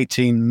to be an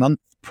 18-month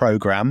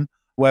program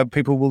where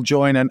people will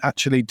join and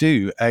actually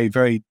do a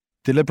very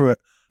deliberate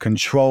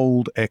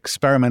controlled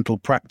experimental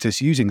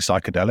practice using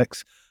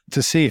psychedelics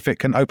to see if it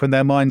can open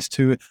their minds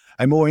to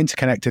a more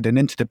interconnected and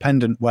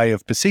interdependent way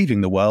of perceiving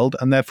the world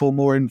and therefore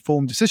more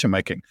informed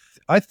decision-making.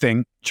 I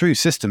think true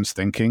systems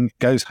thinking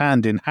goes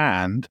hand in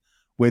hand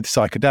with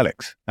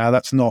psychedelics. Now,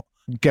 that's not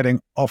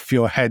getting off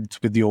your head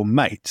with your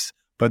mates,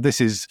 but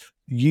this is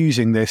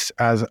using this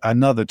as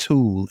another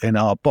tool in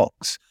our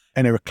box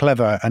in a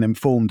clever and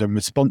informed and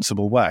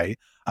responsible way.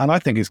 And I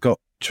think it's got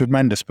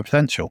tremendous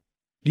potential.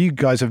 You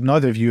guys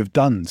neither of you have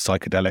done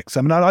psychedelics.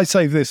 I mean, I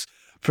say this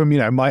from,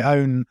 my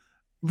own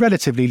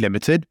relatively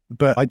limited,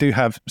 but I do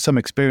have some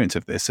experience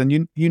of this. And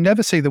you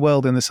never see the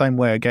world in the same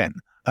way again.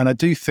 And I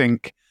do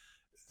think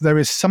there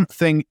is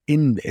something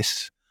in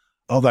this,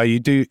 although you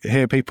do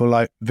hear people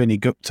like Vinny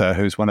Gupta,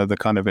 who's one of the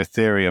kind of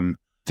Ethereum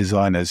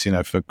designers,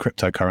 for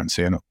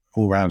cryptocurrency and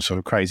all round sort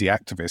of crazy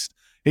activist.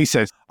 He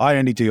says, I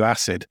only do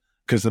acid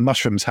because the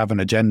mushrooms have an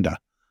agenda.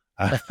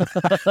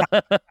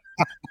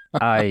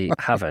 I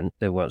haven't,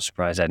 it won't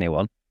surprise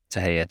anyone to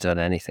hear, done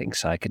anything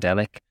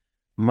psychedelic.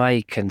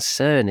 My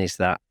concern is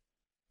that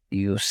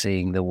you're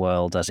seeing the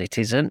world as it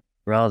isn't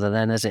rather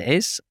than as it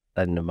is.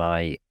 And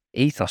my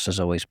ethos has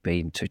always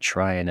been to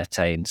try and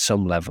attain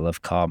some level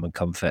of calm and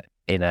comfort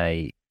in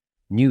a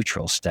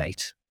neutral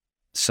state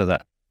so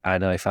that I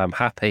know if I'm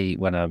happy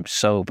when I'm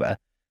sober,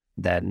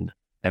 then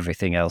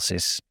everything else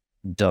is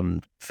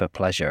done for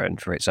pleasure and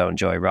for its own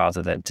joy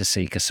rather than to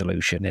seek a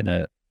solution in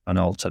an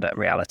alternate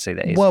reality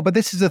that is. Well, but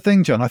this is the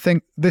thing, John. I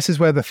think this is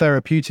where the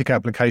therapeutic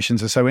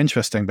applications are so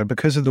interesting, but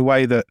because of the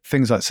way that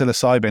things like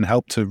psilocybin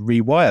help to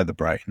rewire the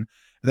brain,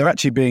 they're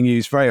actually being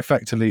used very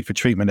effectively for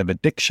treatment of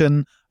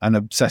addiction and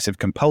obsessive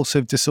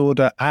compulsive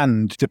disorder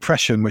and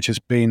depression, which has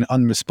been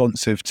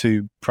unresponsive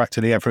to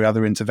practically every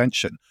other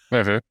intervention.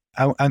 Mm-hmm.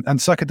 And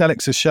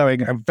psychedelics are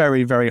showing a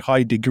very, very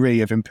high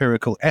degree of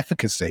empirical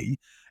efficacy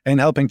in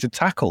helping to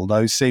tackle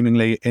those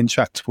seemingly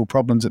intractable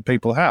problems that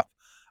people have.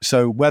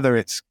 So whether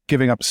it's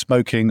giving up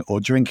smoking or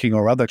drinking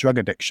or other drug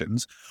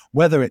addictions,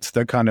 whether it's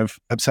the kind of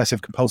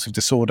obsessive compulsive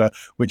disorder,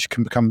 which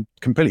can become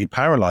completely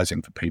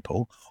paralyzing for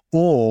people,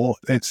 or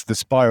it's the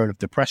spiral of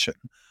depression,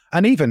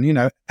 and even,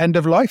 end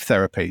of life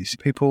therapies,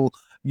 people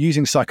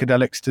using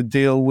psychedelics to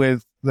deal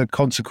with the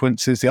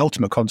consequences, the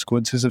ultimate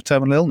consequences of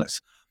terminal illness.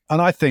 And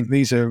I think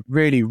these are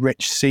really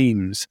rich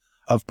seams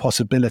of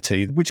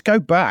possibility, which go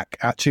back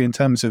actually in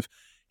terms of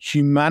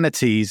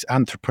humanity's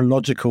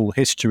anthropological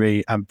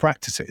history and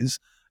practices,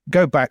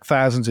 go back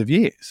thousands of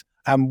years.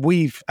 And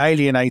we've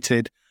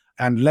alienated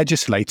and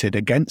legislated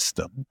against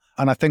them.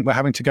 And I think we're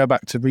having to go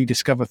back to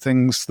rediscover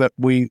things that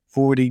we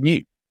already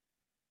knew.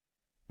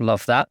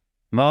 Love that.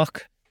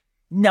 Mark?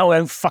 No, I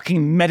don't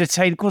fucking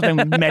meditate. Of course I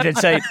don't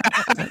meditate.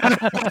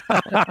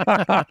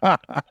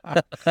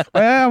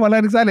 Well,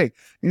 exactly.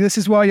 This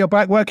is why you're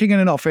back working in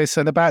an office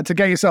and about to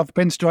get yourself a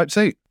pinstripe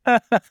suit.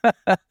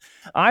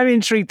 I'm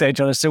intrigued though,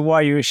 John, as to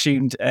why you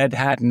assumed Ed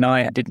had and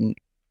I didn't.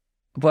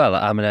 Well,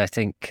 I mean, I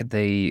think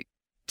the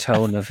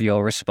tone of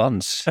your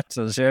response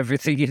tells you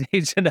everything you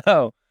need to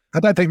know.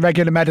 I don't think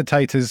regular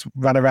meditators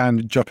run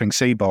around dropping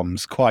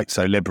C-bombs quite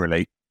so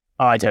liberally.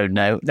 I don't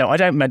know. No, I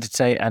don't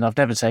meditate and I've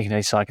never taken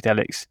any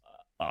psychedelics.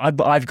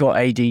 I've got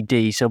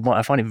ADD, so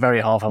I find it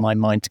very hard for my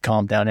mind to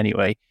calm down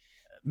anyway.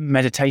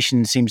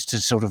 Meditation seems to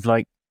sort of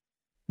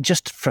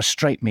just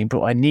frustrate me,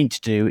 but what I need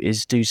to do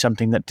is do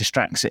something that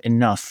distracts it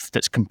enough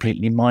that's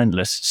completely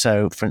mindless.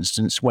 So, for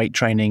instance, weight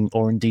training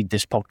or indeed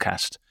this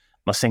podcast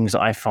are things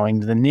that I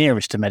find the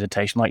nearest to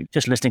meditation, like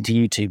just listening to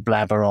YouTube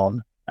blabber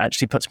on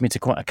actually puts me to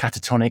quite a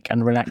catatonic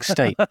and relaxed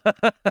state.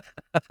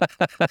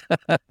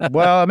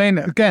 Well, I mean,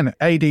 again,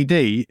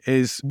 ADD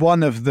is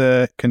one of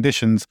the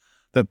conditions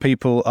that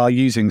people are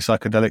using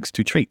psychedelics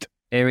to treat.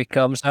 Here he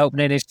comes,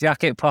 opening his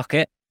jacket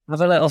pocket. Have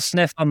a little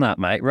sniff on that,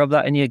 mate. Rub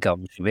that in your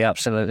gums. You'll be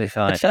absolutely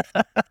fine.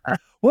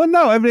 Well,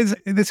 no, I mean,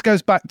 this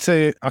goes back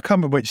to, I can't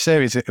remember which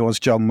series it was,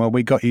 John, where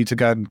we got you to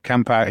go and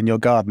camp out in your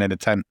garden in a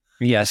tent.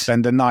 Yes.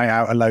 Spend a night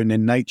out alone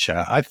in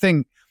nature. I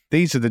think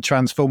these are the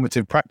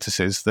transformative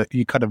practices that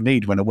you kind of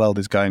need when the world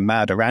is going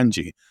mad around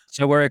you.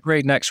 So we're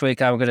agreed next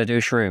week I'm going to do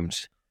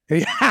shrooms.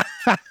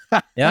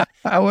 Yeah.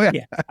 Oh,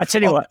 yeah. I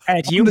tell you what,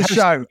 Ed, you host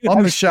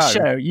the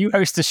show. You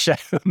host the show.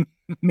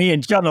 Me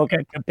and John will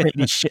get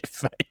completely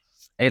shit-faced.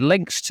 It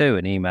links to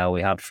an email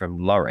we had from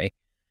Laurie,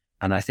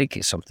 and I think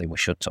it's something we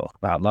should talk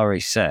about. Laurie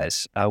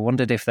says, I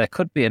wondered if there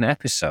could be an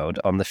episode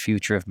on the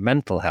future of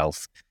mental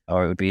health,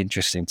 or it would be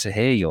interesting to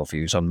hear your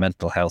views on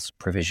mental health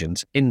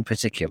provisions, in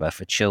particular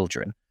for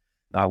children.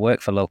 I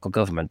work for local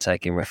government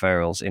taking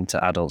referrals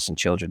into adults and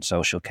children's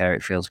social care.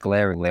 It feels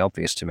glaringly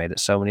obvious to me that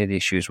so many of the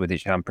issues with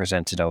which I'm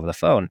presented over the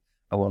phone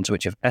are ones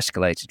which have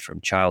escalated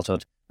from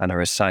childhood and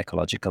are as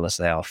psychological as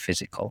they are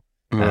physical.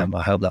 I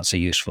hope that's a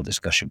useful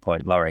discussion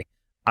point, Laurie.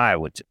 I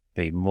would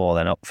be more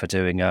than up for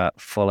doing a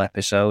full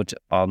episode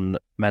on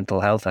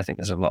mental health. I think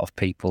there's a lot of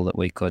people that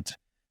we could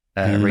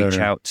reach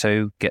out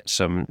to, get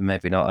some,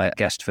 maybe not a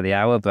guest for the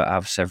hour, but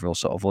have several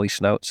sort of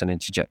voice notes and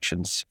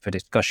interjections for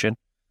discussion.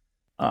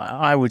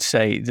 I would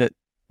say that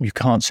you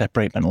can't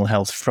separate mental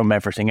health from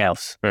everything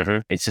else. Mm-hmm.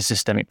 It's a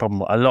systemic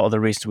problem. A lot of the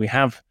reasons we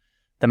have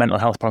the mental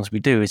health problems we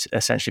do is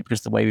essentially because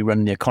of the way we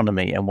run the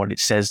economy and what it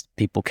says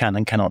people can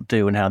and cannot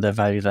do and how they're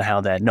valued and how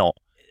they're not.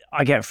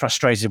 I get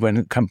frustrated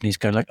when companies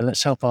go like,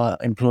 let's help our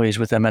employees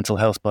with their mental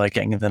health by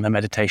getting them a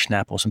meditation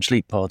app or some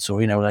sleep pods or,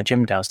 their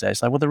gym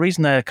downstairs. Like, well, the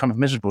reason they're kind of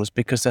miserable is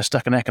because they're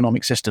stuck in an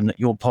economic system that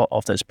you're part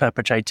of that's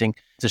perpetrating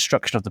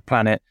destruction of the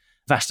planet,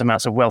 vast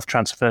amounts of wealth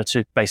transfer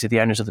to basically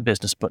the owners of the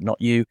business, but not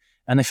you.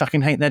 And they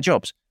fucking hate their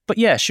jobs. But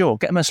yeah, sure,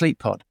 get them a sleep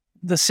pod.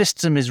 The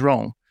system is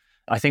wrong.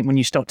 I think when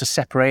you start to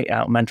separate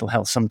out mental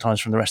health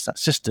sometimes from the rest of that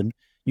system,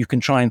 you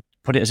can try and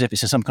put it as if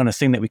it's some kind of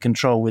thing that we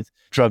control with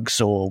drugs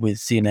or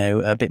with,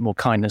 a bit more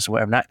kindness or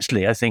whatever. And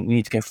actually, I think we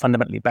need to go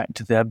fundamentally back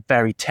to the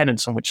very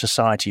tenets on which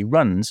society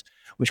runs,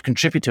 which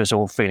contribute to us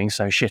all feeling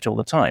so shit all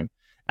the time.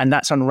 And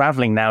that's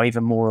unraveling now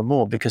even more and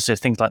more because of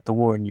things like the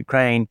war in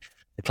Ukraine,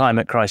 the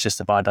climate crisis,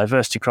 the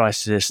biodiversity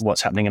crisis,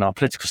 what's happening in our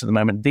political system at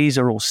the moment. These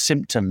are all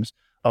symptoms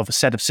of a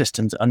set of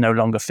systems that are no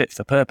longer fit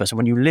for purpose. And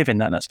when you live in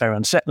that, that's very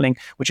unsettling,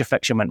 which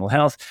affects your mental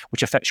health,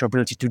 which affects your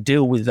ability to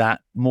deal with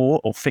that more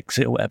or fix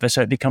it or whatever.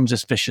 So it becomes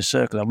this vicious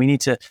circle. And we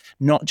need to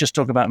not just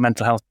talk about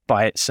mental health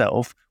by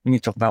itself. We need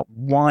to talk about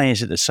why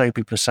is it that so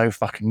people are so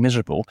fucking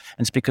miserable?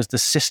 And it's because the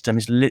system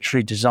is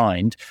literally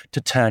designed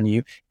to turn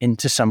you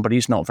into somebody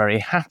who's not very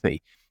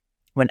happy.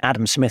 When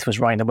Adam Smith was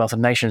writing The Wealth of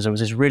Nations, there was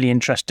this really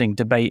interesting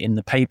debate in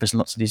the papers and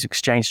lots of these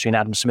exchanges between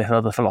Adam Smith and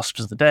other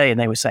philosophers of the day. And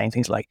they were saying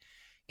things like,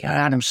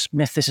 Adam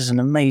Smith, this is an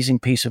amazing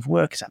piece of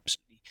work. It's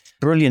absolutely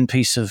brilliant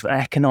piece of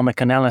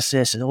economic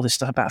analysis and all this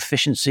stuff about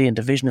efficiency and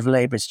division of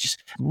labor. It's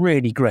just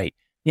really great.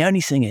 The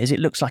only thing is it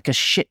looks like a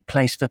shit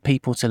place for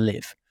people to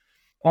live.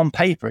 On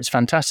paper, it's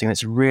fantastic. And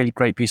it's a really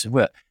great piece of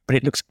work, but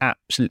it looks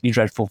absolutely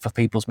dreadful for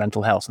people's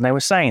mental health. And they were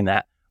saying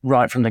that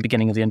right from the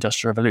beginning of the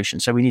Industrial Revolution.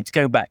 So we need to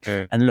go back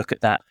and look at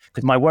that.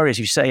 Because my worry is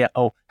you say,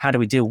 how do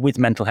we deal with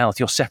mental health?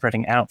 You're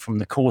separating out from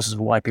the causes of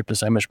why people are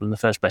so miserable in the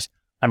first place.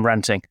 I'm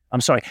ranting.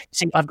 I'm sorry.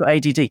 See, I've got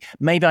ADD.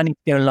 Maybe I need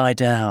to go lie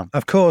down.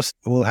 Of course,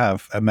 we'll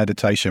have a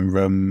meditation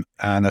room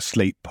and a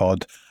sleep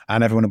pod,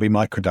 and everyone will be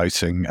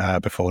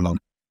microdosing before long.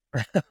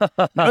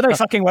 No, they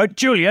fucking won't.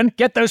 Julian,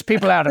 get those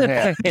people out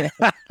of here.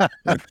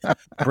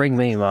 Bring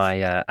me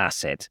my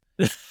acid.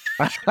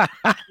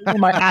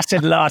 My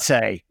acid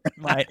latte.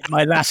 My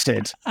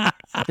lacid.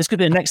 This could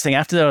be the next thing.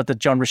 After the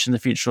John Rich and the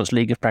Futurist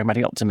League of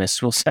Pragmatic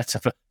Optimists, we'll set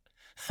up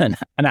an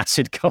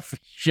acid coffee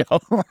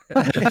shop.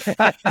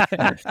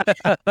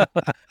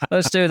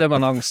 Let's do them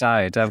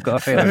alongside. I've got a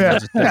feeling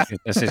there's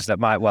businesses that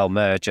might well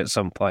merge at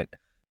some point.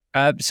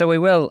 So we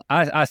will.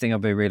 I think it'll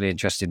be a really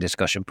interesting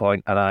discussion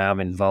point, and I am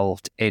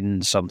involved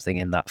in something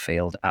in that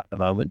field at the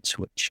moment,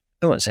 which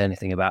I won't say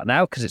anything about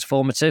now because it's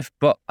formative,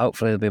 but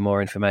hopefully there'll be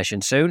more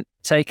information soon,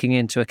 taking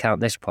into account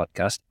this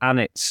podcast and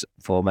its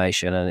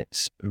formation and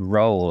its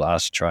role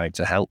as trying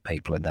to help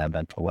people in their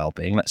mental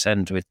well-being. Let's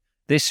end with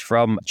this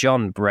from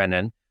John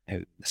Brennan,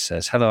 who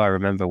says, "Hello, I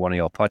remember one of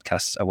your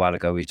podcasts a while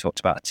ago. We talked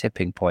about a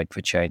tipping point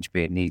for change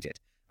being needed.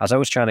 As I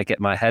was trying to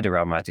get my head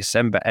around my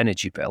December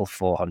energy bill,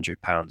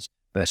 £400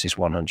 versus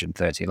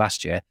 130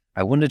 last year,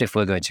 I wondered if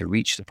we're going to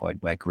reach the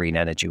point where green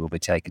energy will be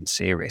taken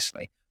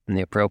seriously and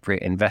the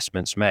appropriate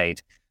investments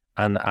made.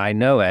 And I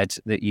know, Ed,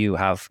 that you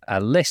have a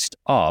list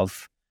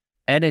of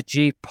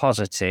energy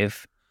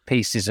positive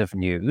pieces of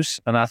news,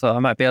 and I thought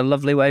it might be a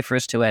lovely way for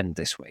us to end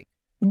this week."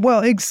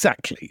 Well,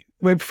 exactly.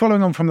 We're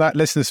following on from that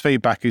listener's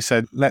feedback who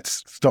said,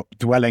 let's stop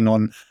dwelling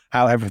on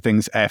how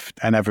everything's effed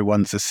and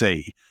everyone's a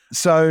C.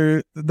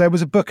 So there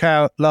was a book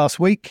out last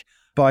week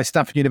by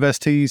Stanford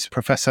University's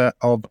Professor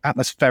of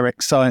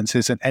Atmospheric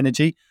Sciences and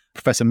Energy,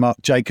 Professor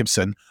Mark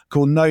Jacobson,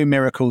 called No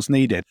Miracles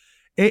Needed.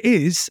 It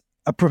is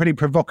a pretty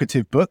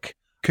provocative book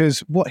because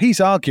what he's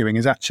arguing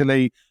is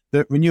actually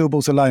that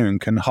renewables alone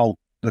can halt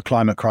the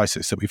climate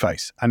crisis that we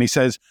face. And he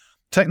says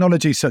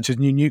technologies such as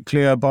new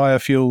nuclear,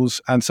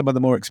 biofuels, and some of the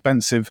more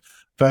expensive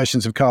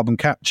versions of carbon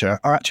capture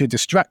are actually a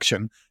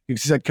distraction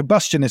because he said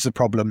combustion is the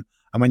problem.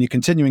 And when you're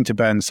continuing to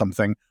burn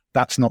something,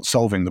 that's not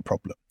solving the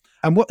problem.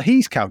 And what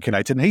he's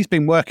calculated, and he's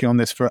been working on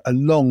this for a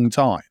long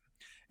time,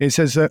 it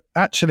says that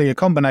actually a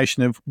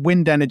combination of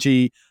wind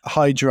energy,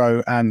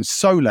 hydro and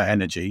solar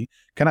energy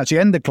can actually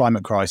end the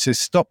climate crisis,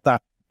 stop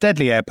that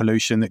deadly air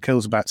pollution that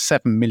kills about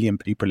 7 million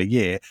people a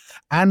year,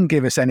 and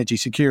give us energy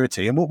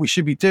security. And what we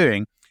should be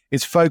doing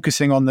is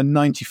focusing on the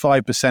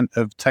 95%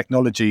 of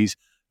technologies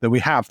that we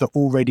have that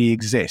already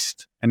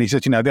exist. And he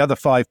said, the other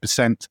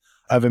 5%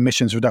 of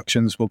emissions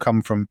reductions will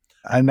come from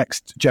a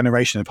next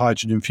generation of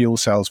hydrogen fuel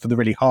cells for the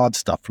really hard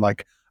stuff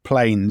like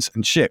planes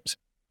and ships.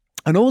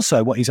 And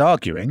also what he's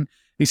arguing,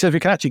 he says we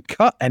can actually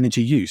cut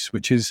energy use,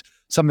 which is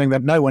something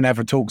that no one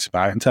ever talks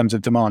about in terms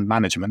of demand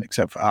management,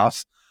 except for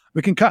us.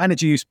 We can cut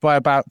energy use by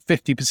about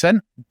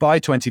 50% by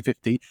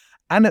 2050.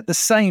 And at the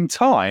same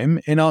time,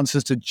 in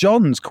answers to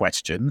John's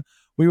question,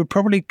 we would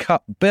probably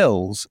cut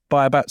bills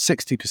by about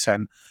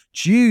 60%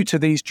 due to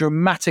these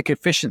dramatic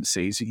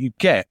efficiencies that you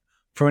get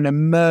for an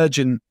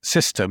emergent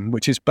system,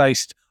 which is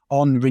based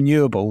on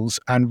renewables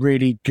and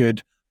really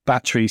good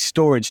battery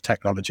storage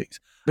technologies.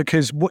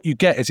 Because what you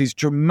get is these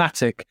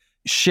dramatic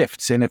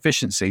shifts in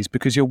efficiencies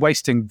because you're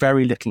wasting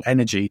very little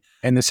energy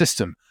in the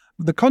system.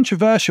 The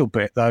controversial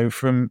bit, though,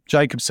 from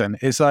Jacobson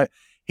is like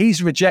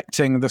he's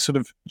rejecting the sort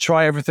of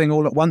try everything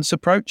all at once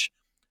approach.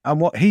 And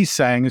what he's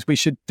saying is we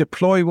should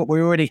deploy what we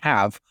already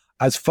have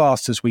as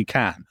fast as we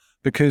can,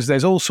 because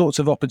there's all sorts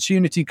of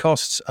opportunity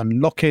costs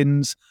and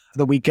lock-ins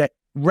that we get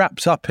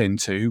wrapped up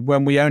into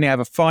when we only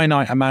have a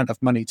finite amount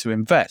of money to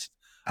invest.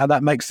 And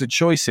that makes the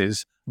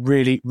choices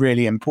really,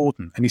 really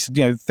important. And he said,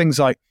 things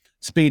like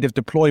speed of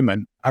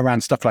deployment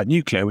around stuff like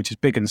nuclear, which is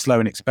big and slow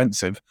and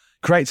expensive,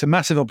 creates a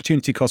massive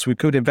opportunity cost. We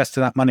could invest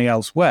that money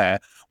elsewhere.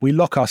 We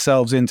lock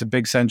ourselves into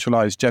big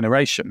centralized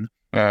generation,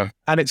 and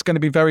it's going to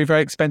be very,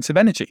 very expensive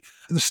energy.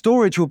 The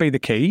storage will be the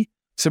key.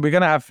 So we're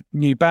going to have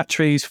new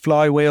batteries,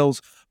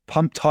 flywheels,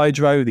 pumped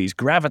hydro, these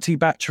gravity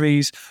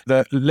batteries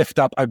that lift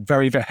up a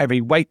very, very heavy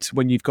weight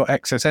when you've got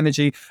excess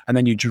energy, and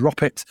then you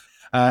drop it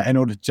in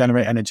order to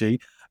generate energy.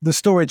 The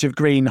storage of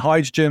green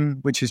hydrogen,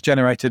 which is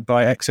generated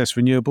by excess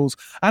renewables.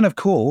 And of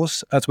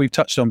course, as we've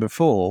touched on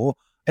before,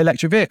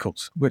 electric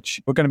vehicles, which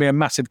are going to be a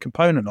massive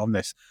component on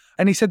this.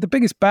 And he said the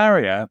biggest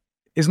barrier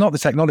is not the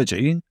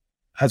technology,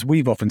 as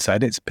we've often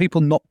said, it's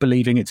people not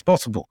believing it's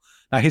possible.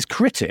 Now, his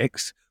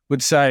critics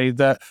would say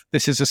that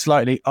this is a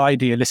slightly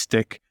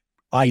idealistic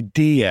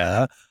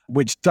idea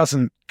which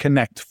doesn't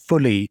connect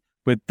fully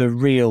with the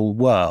real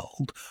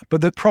world. But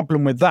the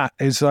problem with that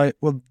is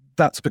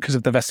that's because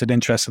of the vested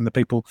interests and the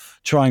people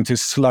trying to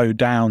slow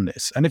down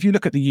this. And if you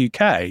look at the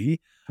UK,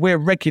 we're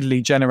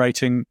regularly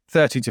generating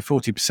 30 to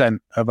 40%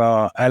 of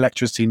our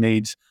electricity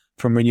needs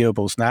from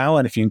renewables now.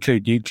 And if you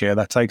include nuclear,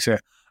 that takes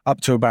it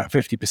up to about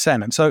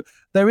 50%. And so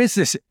there is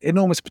this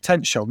enormous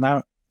potential.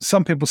 Now,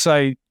 some people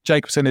say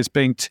Jacobson is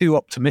being too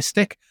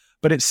optimistic,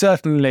 but it's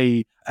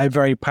certainly a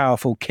very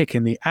powerful kick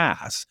in the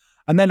ass.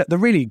 And then at the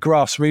really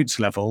grassroots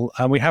level,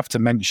 and we have to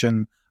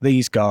mention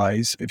these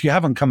guys, if you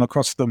haven't come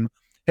across them,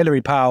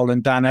 Hilary Powell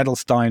and Dan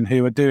Edelstein,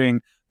 who are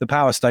doing the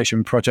power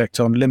station project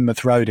on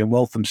Lynmouth Road in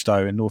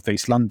Walthamstow in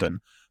northeast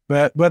London,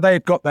 where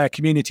they've got their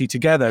community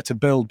together to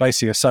build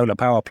basically a solar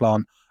power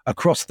plant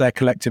across their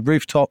collective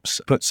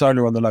rooftops, put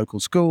solar on the local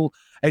school.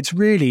 It's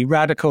really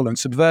radical and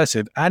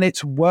subversive, and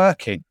it's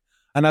working.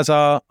 And as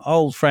our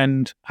old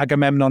friend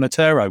Agamemnon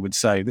Otero would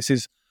say, this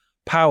is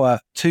power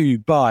to,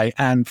 by,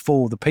 and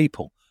for the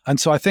people. And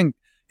so I think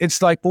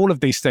it's like all of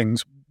these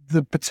things,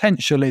 the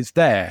potential is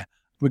there.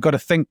 We've got to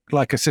think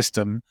like a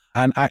system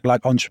and act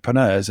like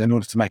entrepreneurs in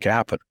order to make it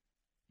happen.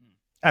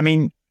 I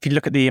mean, if you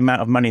look at the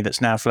amount of money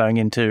that's now flowing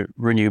into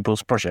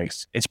renewables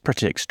projects, it's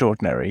pretty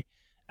extraordinary.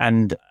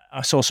 And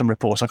I saw some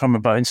reports, I can't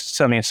remember,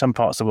 certainly in some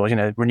parts of the world,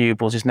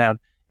 renewables is now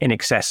in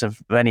excess of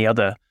any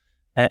other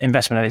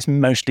investment, and it's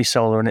mostly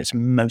solar and it's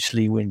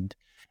mostly wind.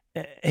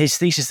 His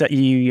thesis that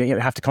you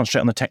have to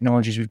concentrate on the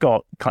technologies we've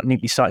got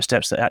neatly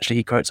sidesteps that actually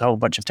he quotes a whole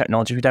bunch of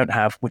technology we don't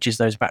have, which is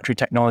those battery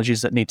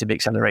technologies that need to be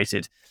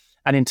accelerated.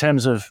 And in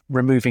terms of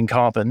removing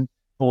carbon,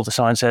 all the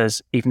science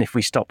says, even if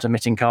we stopped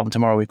emitting carbon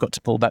tomorrow, we've got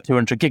to pull back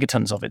 200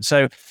 gigatons of it.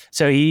 So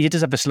he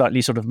does have a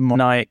slightly sort of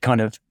maniac kind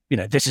of,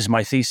 this is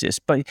my thesis,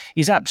 but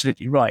he's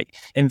absolutely right.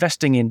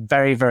 Investing in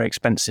very, very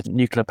expensive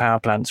nuclear power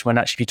plants, when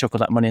actually if you took all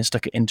that money and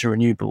stuck it into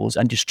renewables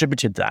and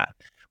distributed that,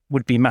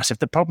 would be massive.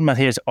 The problem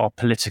here is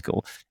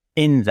political,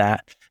 in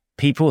that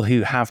people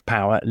who have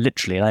power,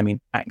 literally, and I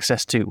mean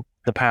access to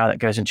the power that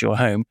goes into your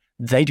home,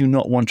 they do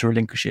not want to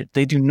relinquish it.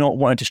 They do not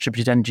want a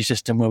distributed energy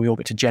system where we all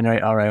get to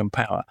generate our own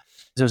power.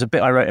 There was a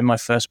bit I wrote in my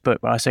first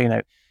book where I say,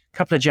 a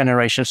couple of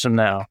generations from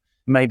now,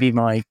 maybe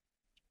my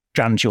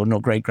grandchildren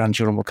or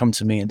great-grandchildren will come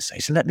to me and say,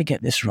 so let me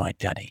get this right,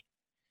 Daddy.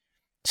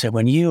 So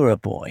when you were a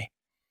boy,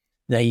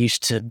 they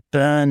used to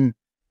burn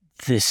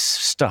this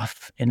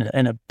stuff in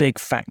a big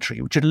factory,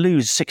 which would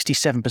lose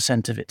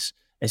 67% of its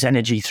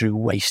energy through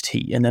waste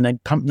heat. And then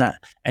they'd pump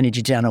that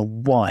energy down a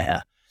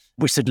wire,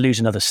 which would lose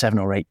another 7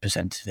 or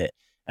 8% of it.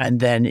 And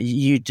then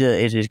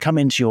it'd come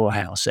into your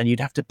house and you'd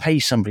have to pay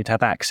somebody to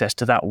have access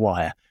to that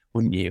wire,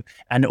 wouldn't you?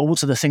 And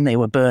also the thing they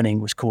were burning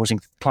was causing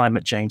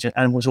climate change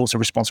and was also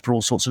responsible for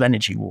all sorts of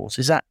energy wars.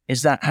 Is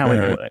that how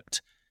it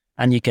worked?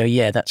 And you go,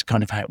 yeah, that's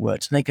kind of how it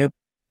works. And they go,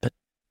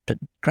 but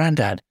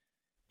Granddad,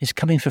 it's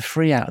coming for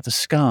free out of the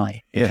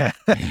sky. Yeah.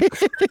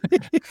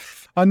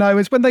 I know.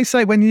 It's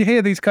when you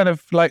hear these kind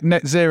of like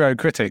net zero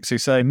critics who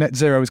say net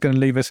zero is going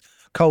to leave us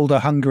colder,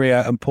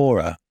 hungrier and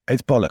poorer,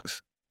 it's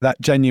bollocks. That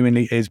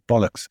genuinely is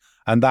bollocks.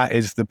 And that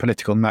is the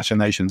political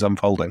machinations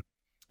unfolding.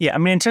 Yeah, I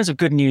mean, in terms of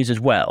good news as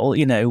well,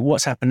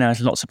 what's happened now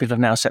is lots of people have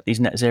now set these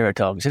net zero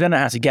targets. I don't know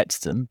how to get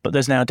to them, but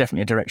there's now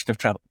definitely a direction of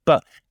travel.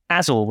 But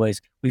as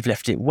always, we've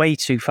left it way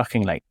too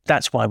fucking late.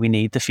 That's why we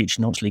need the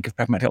Future Noughts League of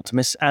Pragmatic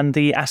Optimists and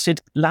the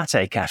Acid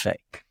Latte Cafe.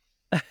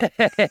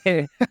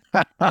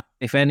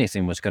 If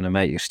anything was going to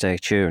make you stay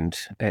tuned,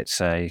 it's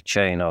a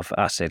chain of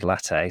acid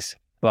lattes.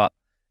 But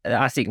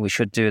I think we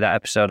should do that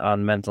episode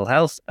on mental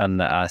health.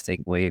 And I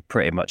think we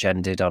pretty much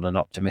ended on an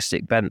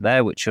optimistic bent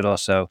there, which should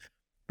also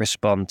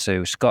respond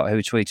to Scott, who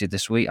tweeted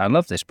this week, I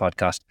love this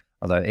podcast,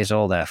 although it is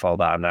all their fault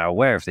that I'm now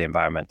aware of the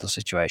environmental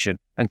situation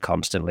and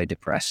constantly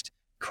depressed,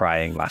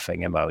 crying,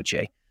 laughing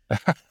emoji.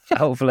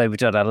 Hopefully we've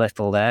done a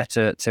little there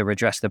to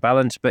redress the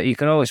balance, but you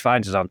can always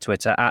find us on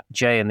Twitter at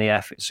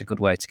J&the-F. It's a good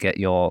way to get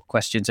your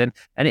questions in.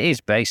 And it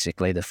is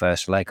basically the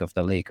first leg of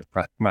the League of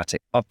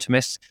Pragmatic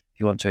Optimists. If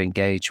you want to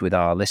engage with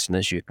our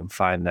listeners, you can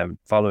find them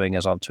following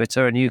us on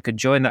Twitter and you can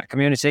join that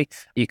community.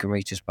 You can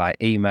reach us by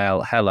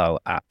email,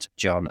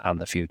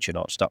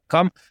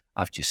 hello@johnandthefuturenauts.com.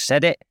 I've just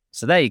said it.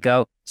 So there you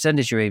go. Send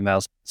us your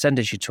emails, send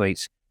us your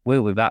tweets.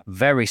 We'll be back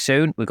very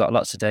soon. We've got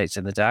lots of dates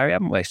in the diary,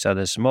 haven't we? So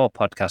there's some more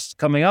podcasts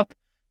coming up.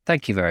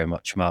 Thank you very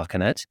much, Mark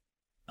and Ed.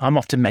 I'm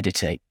off to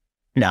meditate.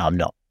 No, I'm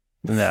not.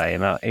 No, you're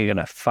not. You're going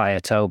to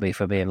fire Toby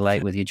for being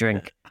late with your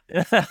drink.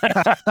 You're going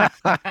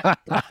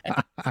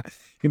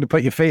to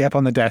put your feet up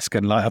on the desk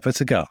and light up a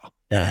cigar.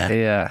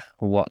 Yeah.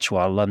 Watch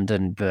while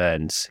London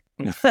burns.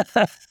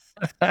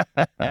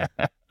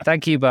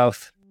 Thank you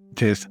both.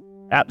 Cheers.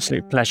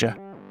 Absolute pleasure.